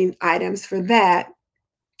renting items for that.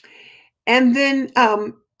 And then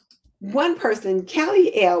one person,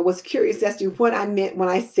 Callie L, was curious as to what I meant when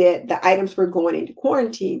I said the items were going into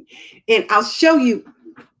quarantine. And I'll show you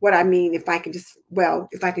what I mean if I could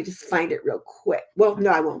just find it real quick. Well, no,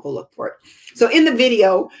 I won't go look for it. So in the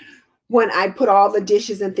video, when I put all the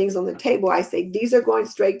dishes and things on the table, I say, these are going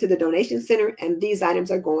straight to the donation center and these items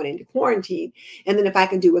are going into quarantine. And then if I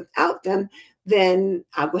can do without them, then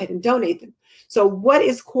I'll go ahead and donate them. So what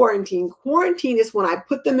is quarantine? Quarantine is when I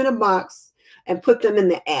put them in a box and put them in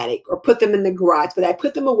the attic or put them in the garage, but I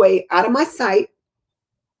put them away out of my sight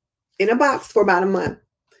in a box for about a month.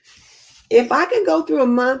 If I can go through a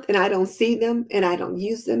month and I don't see them and I don't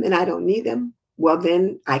use them and I don't need them, well,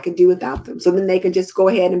 then I can do without them. So then they can just go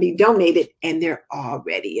ahead and be donated and they're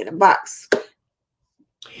already in a box.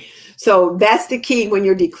 So that's the key when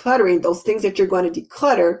you're decluttering. Those things that you're going to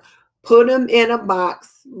declutter, put them in a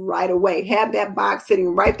box right away. Have that box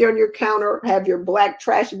sitting right there on your counter. Have your black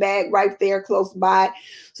trash bag right there close by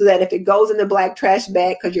so that if it goes in the black trash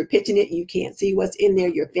bag, because you're pitching it, you can't see what's in there.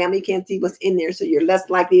 Your family can't see what's in there. So you're less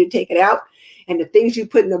likely to take it out. And the things you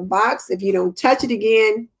put in the box, if you don't touch it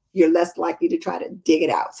again, you're less likely to try to dig it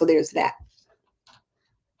out. So there's that.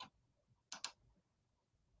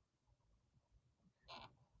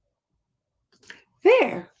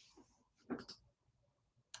 There.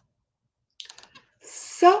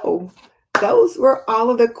 So those were all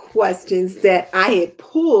of the questions that I had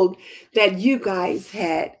pulled that you guys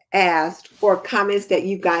had asked or comments that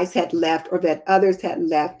you guys had left or that others had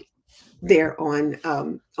left there on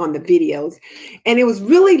the videos. And it was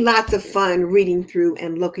really lots of fun reading through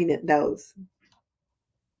and looking at those.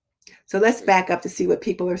 So let's back up to see what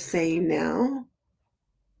people are saying now.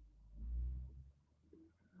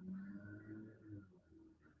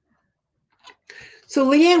 So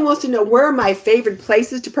Leanne wants to know, where are my favorite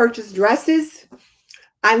places to purchase dresses?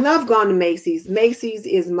 I love going to Macy's. Macy's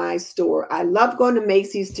is my store. I love going to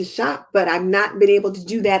Macy's to shop, but I've not been able to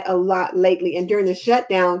do that a lot lately. And during the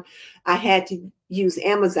shutdown, I had to use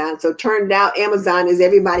Amazon. So it turned out Amazon is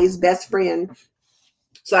everybody's best friend.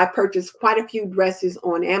 So I purchased quite a few dresses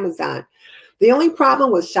on Amazon. The only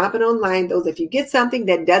problem with shopping online, though, is if you get something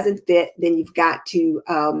that doesn't fit, then you've got to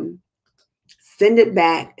send it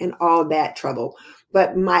back and all that trouble.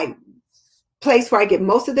 But my place where I get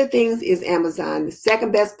most of the things is Amazon. The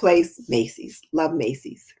second best place, Macy's. Love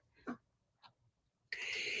Macy's.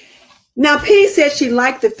 Now, Penny said she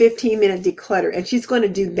liked the 15-minute declutter, and she's going to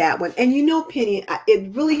do that one. And you know, Penny,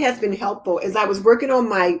 it really has been helpful. As I was working on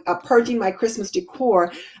my purging my Christmas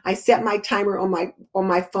decor, I set my timer on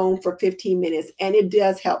my phone for 15 minutes, and it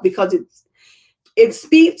does help because it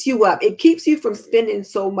speeds you up. It keeps you from spending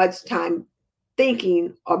so much time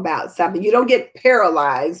thinking about something. You don't get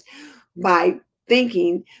paralyzed by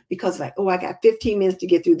thinking because like, oh, I got 15 minutes to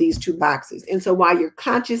get through these 2 boxes. And so while you're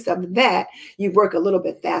conscious of that, you work a little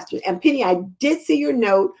bit faster. And Penny, I did see your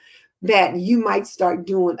note that you might start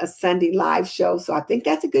doing a Sunday live show. So I think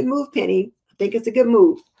that's a good move, Penny. I think it's a good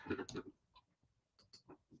move.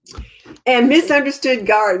 And Misunderstood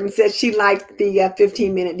Garden says she liked the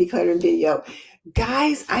 15-minute decluttering video.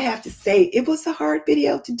 Guys, I have to say, it was a hard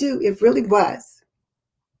video to do. It really was.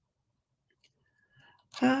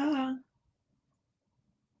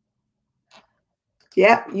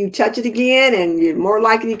 Yep, you touch it again and you're more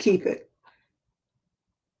likely to keep it.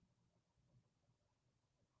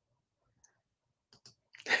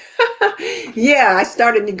 Yeah, I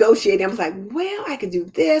started negotiating. I was like, well, I could do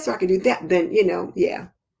this or I could do that. Then, yeah.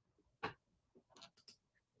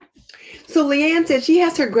 So Leanne said she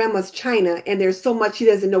has her grandma's china and there's so much she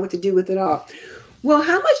doesn't know what to do with it all. Well,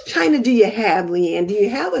 how much china do you have, Leanne? Do you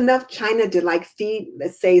have enough china to like feed,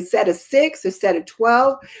 let's say, a set of 6 or a set of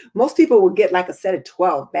 12? Most people would get like a set of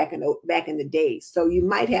 12 back in the day. So you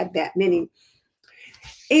might have that many.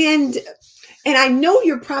 And I know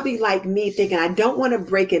you're probably like me thinking, I don't want to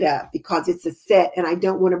break it up because it's a set and I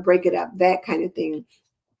don't want to break it up, that kind of thing.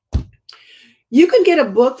 You can get a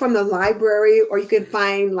book from the library or you can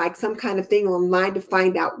find like some kind of thing online to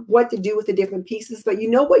find out what to do with the different pieces. But you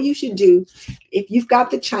know what you should do? If you've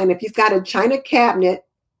got the china, if you've got a china cabinet,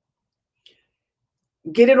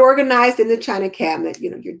 get it organized in the china cabinet,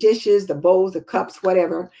 your dishes, the bowls, the cups,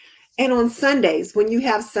 whatever. And on Sundays, when you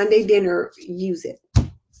have Sunday dinner, use it.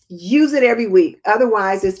 Use it every week.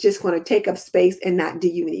 Otherwise, it's just going to take up space and not do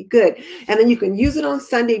you any good. And then you can use it on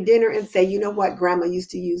Sunday dinner and say, you know what, grandma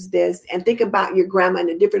used to use this, and think about your grandma and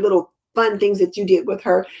the different little fun things that you did with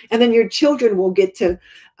her. And then your children will get to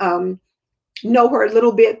know her a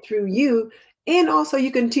little bit through you. And also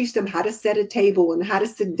you can teach them how to set a table and how to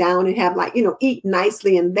sit down and have eat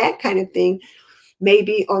nicely and that kind of thing,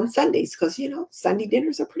 maybe on Sundays, because, Sunday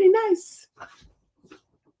dinners are pretty nice.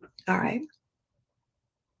 All right.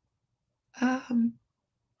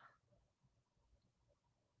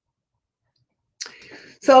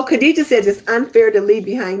 So Khadija says it's unfair to leave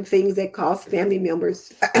behind things that cost family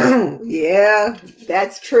members. Yeah,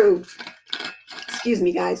 that's true. Excuse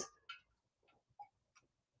me, guys.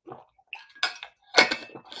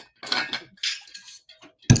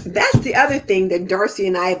 That's the other thing that Darcy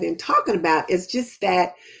and I have been talking about, is just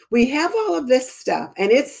that we have all of this stuff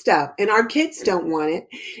and it's stuff and our kids don't want it.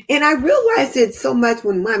 And I realized it so much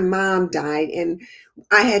when my mom died and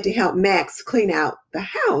I had to help Max clean out the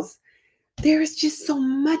house. There's just so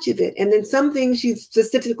much of it. And then some things you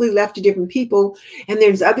specifically left to different people. And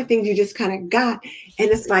there's other things you just kind of got. And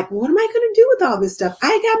it's like, what am I going to do with all this stuff? I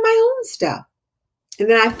got my own stuff. And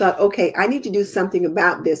then I thought, okay, I need to do something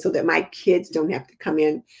about this so that my kids don't have to come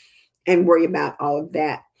in and worry about all of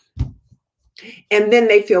that. And then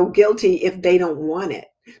they feel guilty if they don't want it.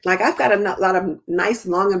 Like I've got a lot of nice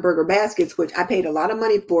Longenberger baskets, which I paid a lot of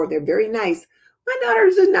money for. They're very nice. My daughter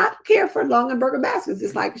does not care for Longenberger baskets.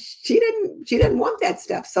 It's like she didn't want that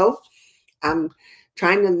stuff. So I'm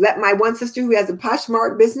trying to let my one sister who has a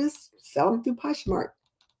Poshmark business sell them through Poshmark.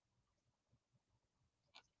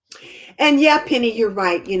 And yeah, Penny, you're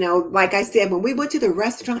right. Like I said, when we went to the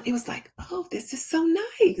restaurant, it was like, oh, this is so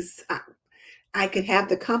nice. I could have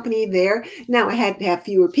the company there. Now I had to have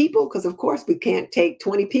fewer people because, of course, we can't take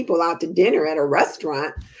 20 people out to dinner at a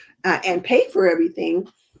restaurant and pay for everything.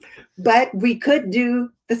 But we could do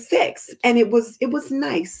the 6th, and it was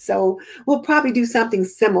nice. So we'll probably do something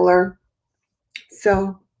similar.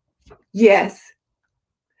 So yes.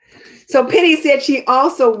 So Penny said she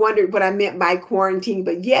also wondered what I meant by quarantine.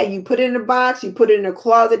 But yeah, you put it in a box, you put it in a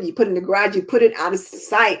closet, you put it in the garage, you put it out of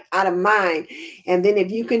sight, out of mind. And then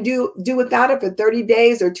if you can do without it for 30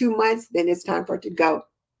 days or 2 months, then it's time for it to go.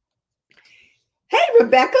 Hey,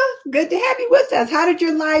 Rebecca, good to have you with us. How did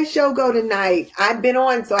your live show go tonight? I've been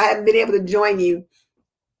on, so I haven't been able to join you.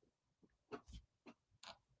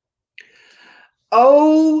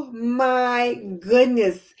 Oh my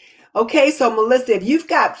goodness. Okay, so Melissa, if you've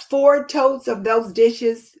got 4 totes of those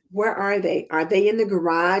dishes, where are they? Are they in the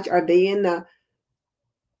garage? Are they in the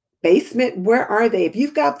basement? Where are they? If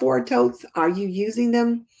you've got 4 totes, are you using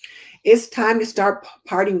them? It's time to start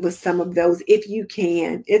parting with some of those if you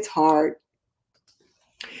can. It's hard.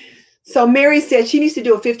 So Mary said she needs to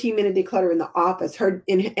do a 15-minute declutter in the office,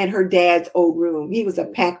 in her dad's old room. He was a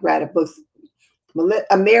pack rat of books.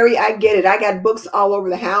 Mary, I get it. I got books all over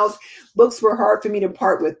the house. Books were hard for me to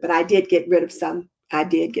part with, but I did get rid of some.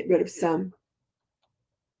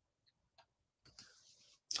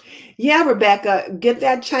 Yeah, Rebecca, get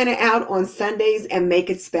that china out on Sundays and make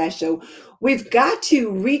it special. We've got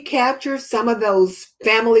to recapture some of those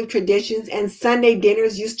family traditions, and Sunday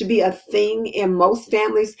dinners used to be a thing in most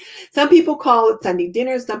families. Some people call it Sunday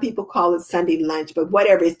dinner, some people call it Sunday lunch, but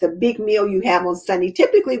whatever, it's the big meal you have on Sunday.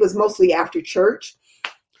 Typically, it was mostly after church.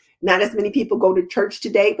 Not as many people go to church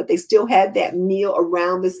today, but they still had that meal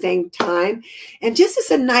around the same time. And just as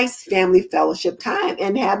a nice family fellowship time,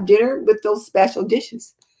 and have dinner with those special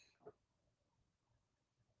dishes.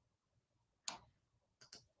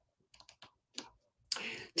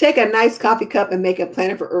 Take a nice coffee cup and make a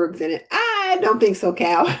planter for herbs in it. I don't think so,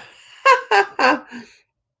 Cal.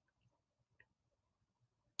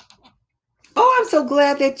 Oh, I'm so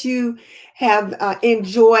glad that you have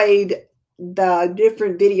enjoyed the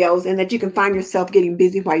different videos and that you can find yourself getting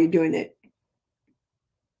busy while you're doing it.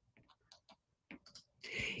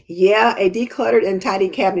 Yeah, a decluttered and tidy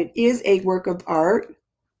cabinet is a work of art.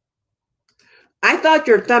 I thought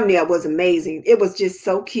your thumbnail was amazing. It was just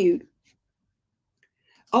so cute.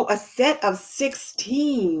 Oh, a set of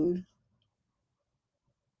 16.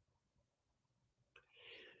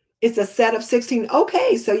 It's a set of 16.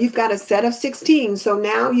 Okay, so you've got a set of 16. So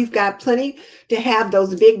now you've got plenty to have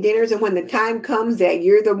those big dinners. And when the time comes that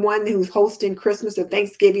you're the one who's hosting Christmas or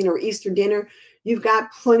Thanksgiving or Easter dinner, you've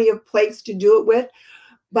got plenty of plates to do it with.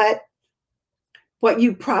 But what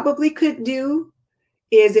you probably could do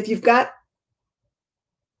is, if you've got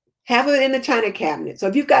half of it in the china cabinet. So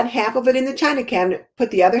if you've got half of it in the china cabinet,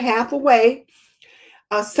 put the other half away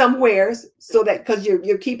somewheres, so that, because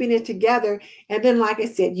you're keeping it together. And then, like I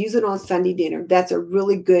said, use it on Sunday dinner. That's a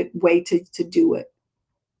really good way to do it.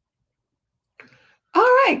 All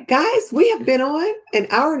right, guys, we have been on an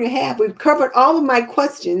hour and a half. We've covered all of my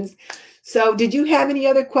questions. So did you have any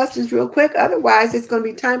other questions real quick? Otherwise, it's going to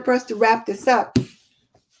be time for us to wrap this up.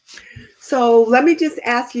 So let me just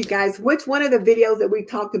ask you guys, which one of the videos that we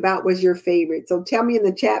talked about was your favorite? So tell me in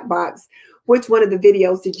the chat box, which one of the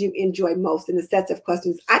videos did you enjoy most in the sets of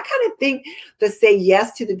questions? I kind of think the Say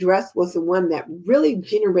Yes to the Dress was the one that really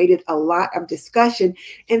generated a lot of discussion.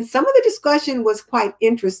 And some of the discussion was quite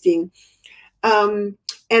interesting. And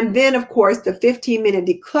then, of course, the 15-minute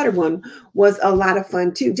declutter one was a lot of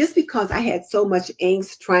fun too, just because I had so much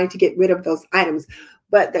angst trying to get rid of those items.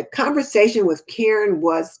 But the conversation with Karen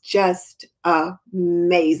was just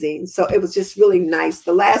amazing. So it was just really nice.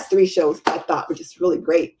 The last 3 shows I thought were just really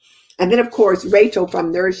great. And then, of course, Rachel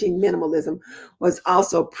from Nourishing Minimalism was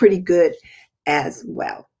also pretty good as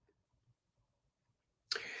well.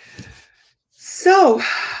 So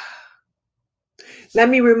let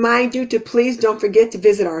me remind you to please don't forget to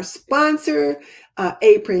visit our sponsor,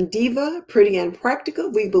 Apron Diva, Pretty and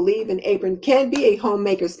Practical. We believe an apron can be a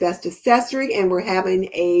homemaker's best accessory, and we're having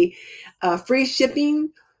a free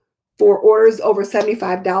shipping for orders over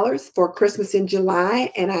 $75 for Christmas in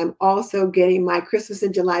July. And I'm also getting my Christmas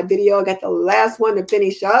in July video. I got the last one to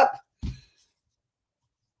finish up.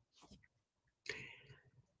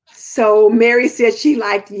 So Mary said she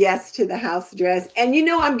liked Yes to the House dress. And you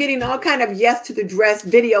know, I'm getting all kind of Yes to the Dress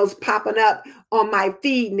videos popping up on my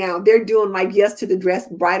feed now. They're doing like Yes to the Dress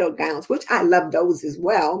bridal gowns, which I love those as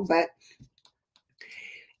well.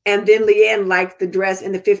 And then Leanne liked the dress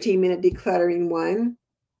in the 15-minute decluttering one.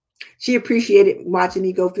 She appreciated watching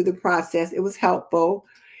me go through the process. It was helpful.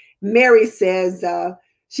 Mary says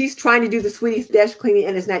she's trying to do the Sweetie Stash cleaning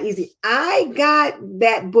and it's not easy. I got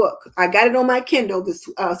that book. I got it on my Kindle, the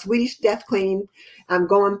Sweetie Stash cleaning. I'm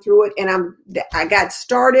going through it and I got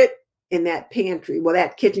started in that pantry, well,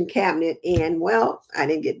 that kitchen cabinet. And well, I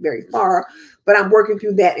didn't get very far, but I'm working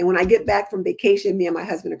through that. And when I get back from vacation, me and my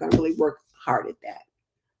husband are going to really work hard at that.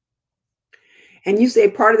 And you say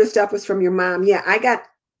part of the stuff was from your mom. Yeah, I got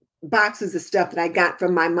boxes of stuff that I got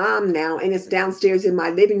from my mom now, and it's downstairs in my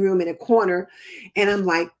living room in a corner. And I'm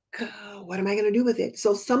like, oh, what am I going to do with it?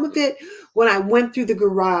 So some of it, when I went through the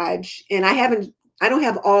garage, and I don't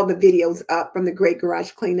have all the videos up from the Great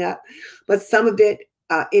Garage Cleanup, but some of it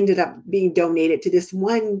ended up being donated to this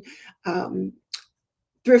one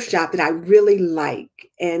thrift shop that I really like.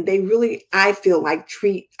 And they really, I feel like,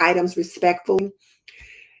 treat items respectfully.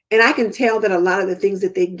 And I can tell that a lot of the things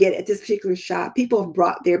that they get at this particular shop, people have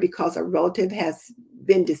brought there because a relative has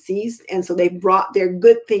been deceased. And so they brought their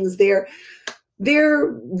good things there.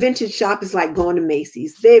 Their vintage shop is like going to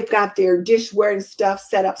Macy's. They've got their dishware and stuff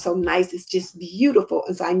set up so nice. It's just beautiful.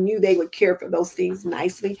 And so I knew they would care for those things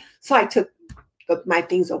nicely. So I took my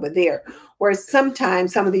things over there. Whereas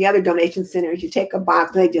sometimes some of the other donation centers, you take a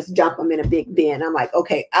box and they just dump them in a big bin. I'm like,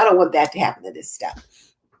 okay, I don't want that to happen to this stuff.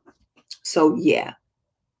 So yeah.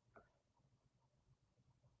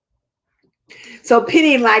 So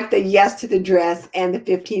Penny liked the yes to the dress and the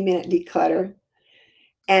 15-minute declutter.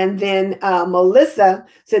 And then Melissa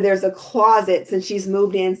said there's a closet since she's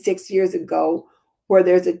moved in 6 years ago where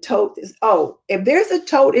there's a tote. Oh, if there's a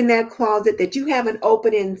tote in that closet that you haven't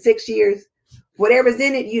opened in 6 years, whatever's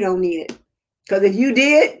in it, you don't need it. Because if you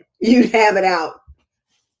did, you'd have it out.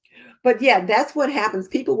 But yeah, that's what happens.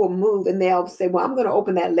 People will move and they'll say, well, I'm going to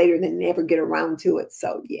open that later, and then never get around to it.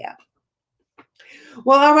 So yeah.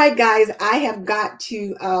 Well, all right, guys, I have got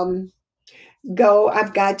to go.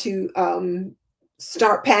 I've got to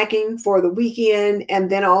start packing for the weekend. And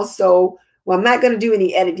then also, well, I'm not going to do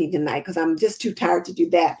any editing tonight because I'm just too tired to do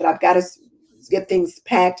that. But I've got to get things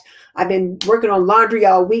packed. I've been working on laundry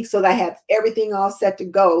all week so that I have everything all set to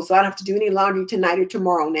go. So I don't have to do any laundry tonight or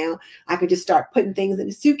tomorrow now. I can just start putting things in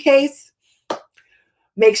a suitcase,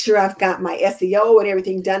 make sure I've got my SEO and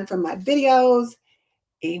everything done from my videos,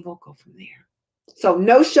 and we'll go from there. So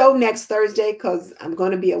no show next Thursday because I'm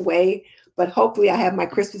going to be away, but hopefully I have my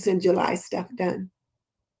Christmas in July stuff done.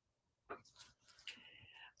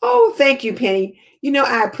 Oh, thank you, Penny. You know,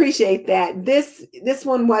 I appreciate that. This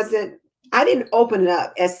one wasn't, I didn't open it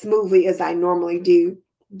up as smoothly as I normally do,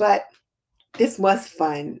 but this was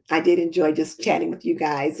fun. I did enjoy just chatting with you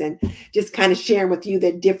guys and just kind of sharing with you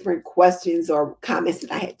the different questions or comments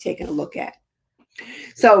that I had taken a look at.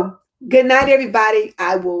 So good night, everybody.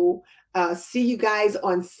 I will see you guys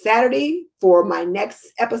on Saturday for my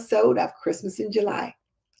next episode of Christmas in July.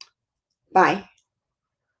 Bye.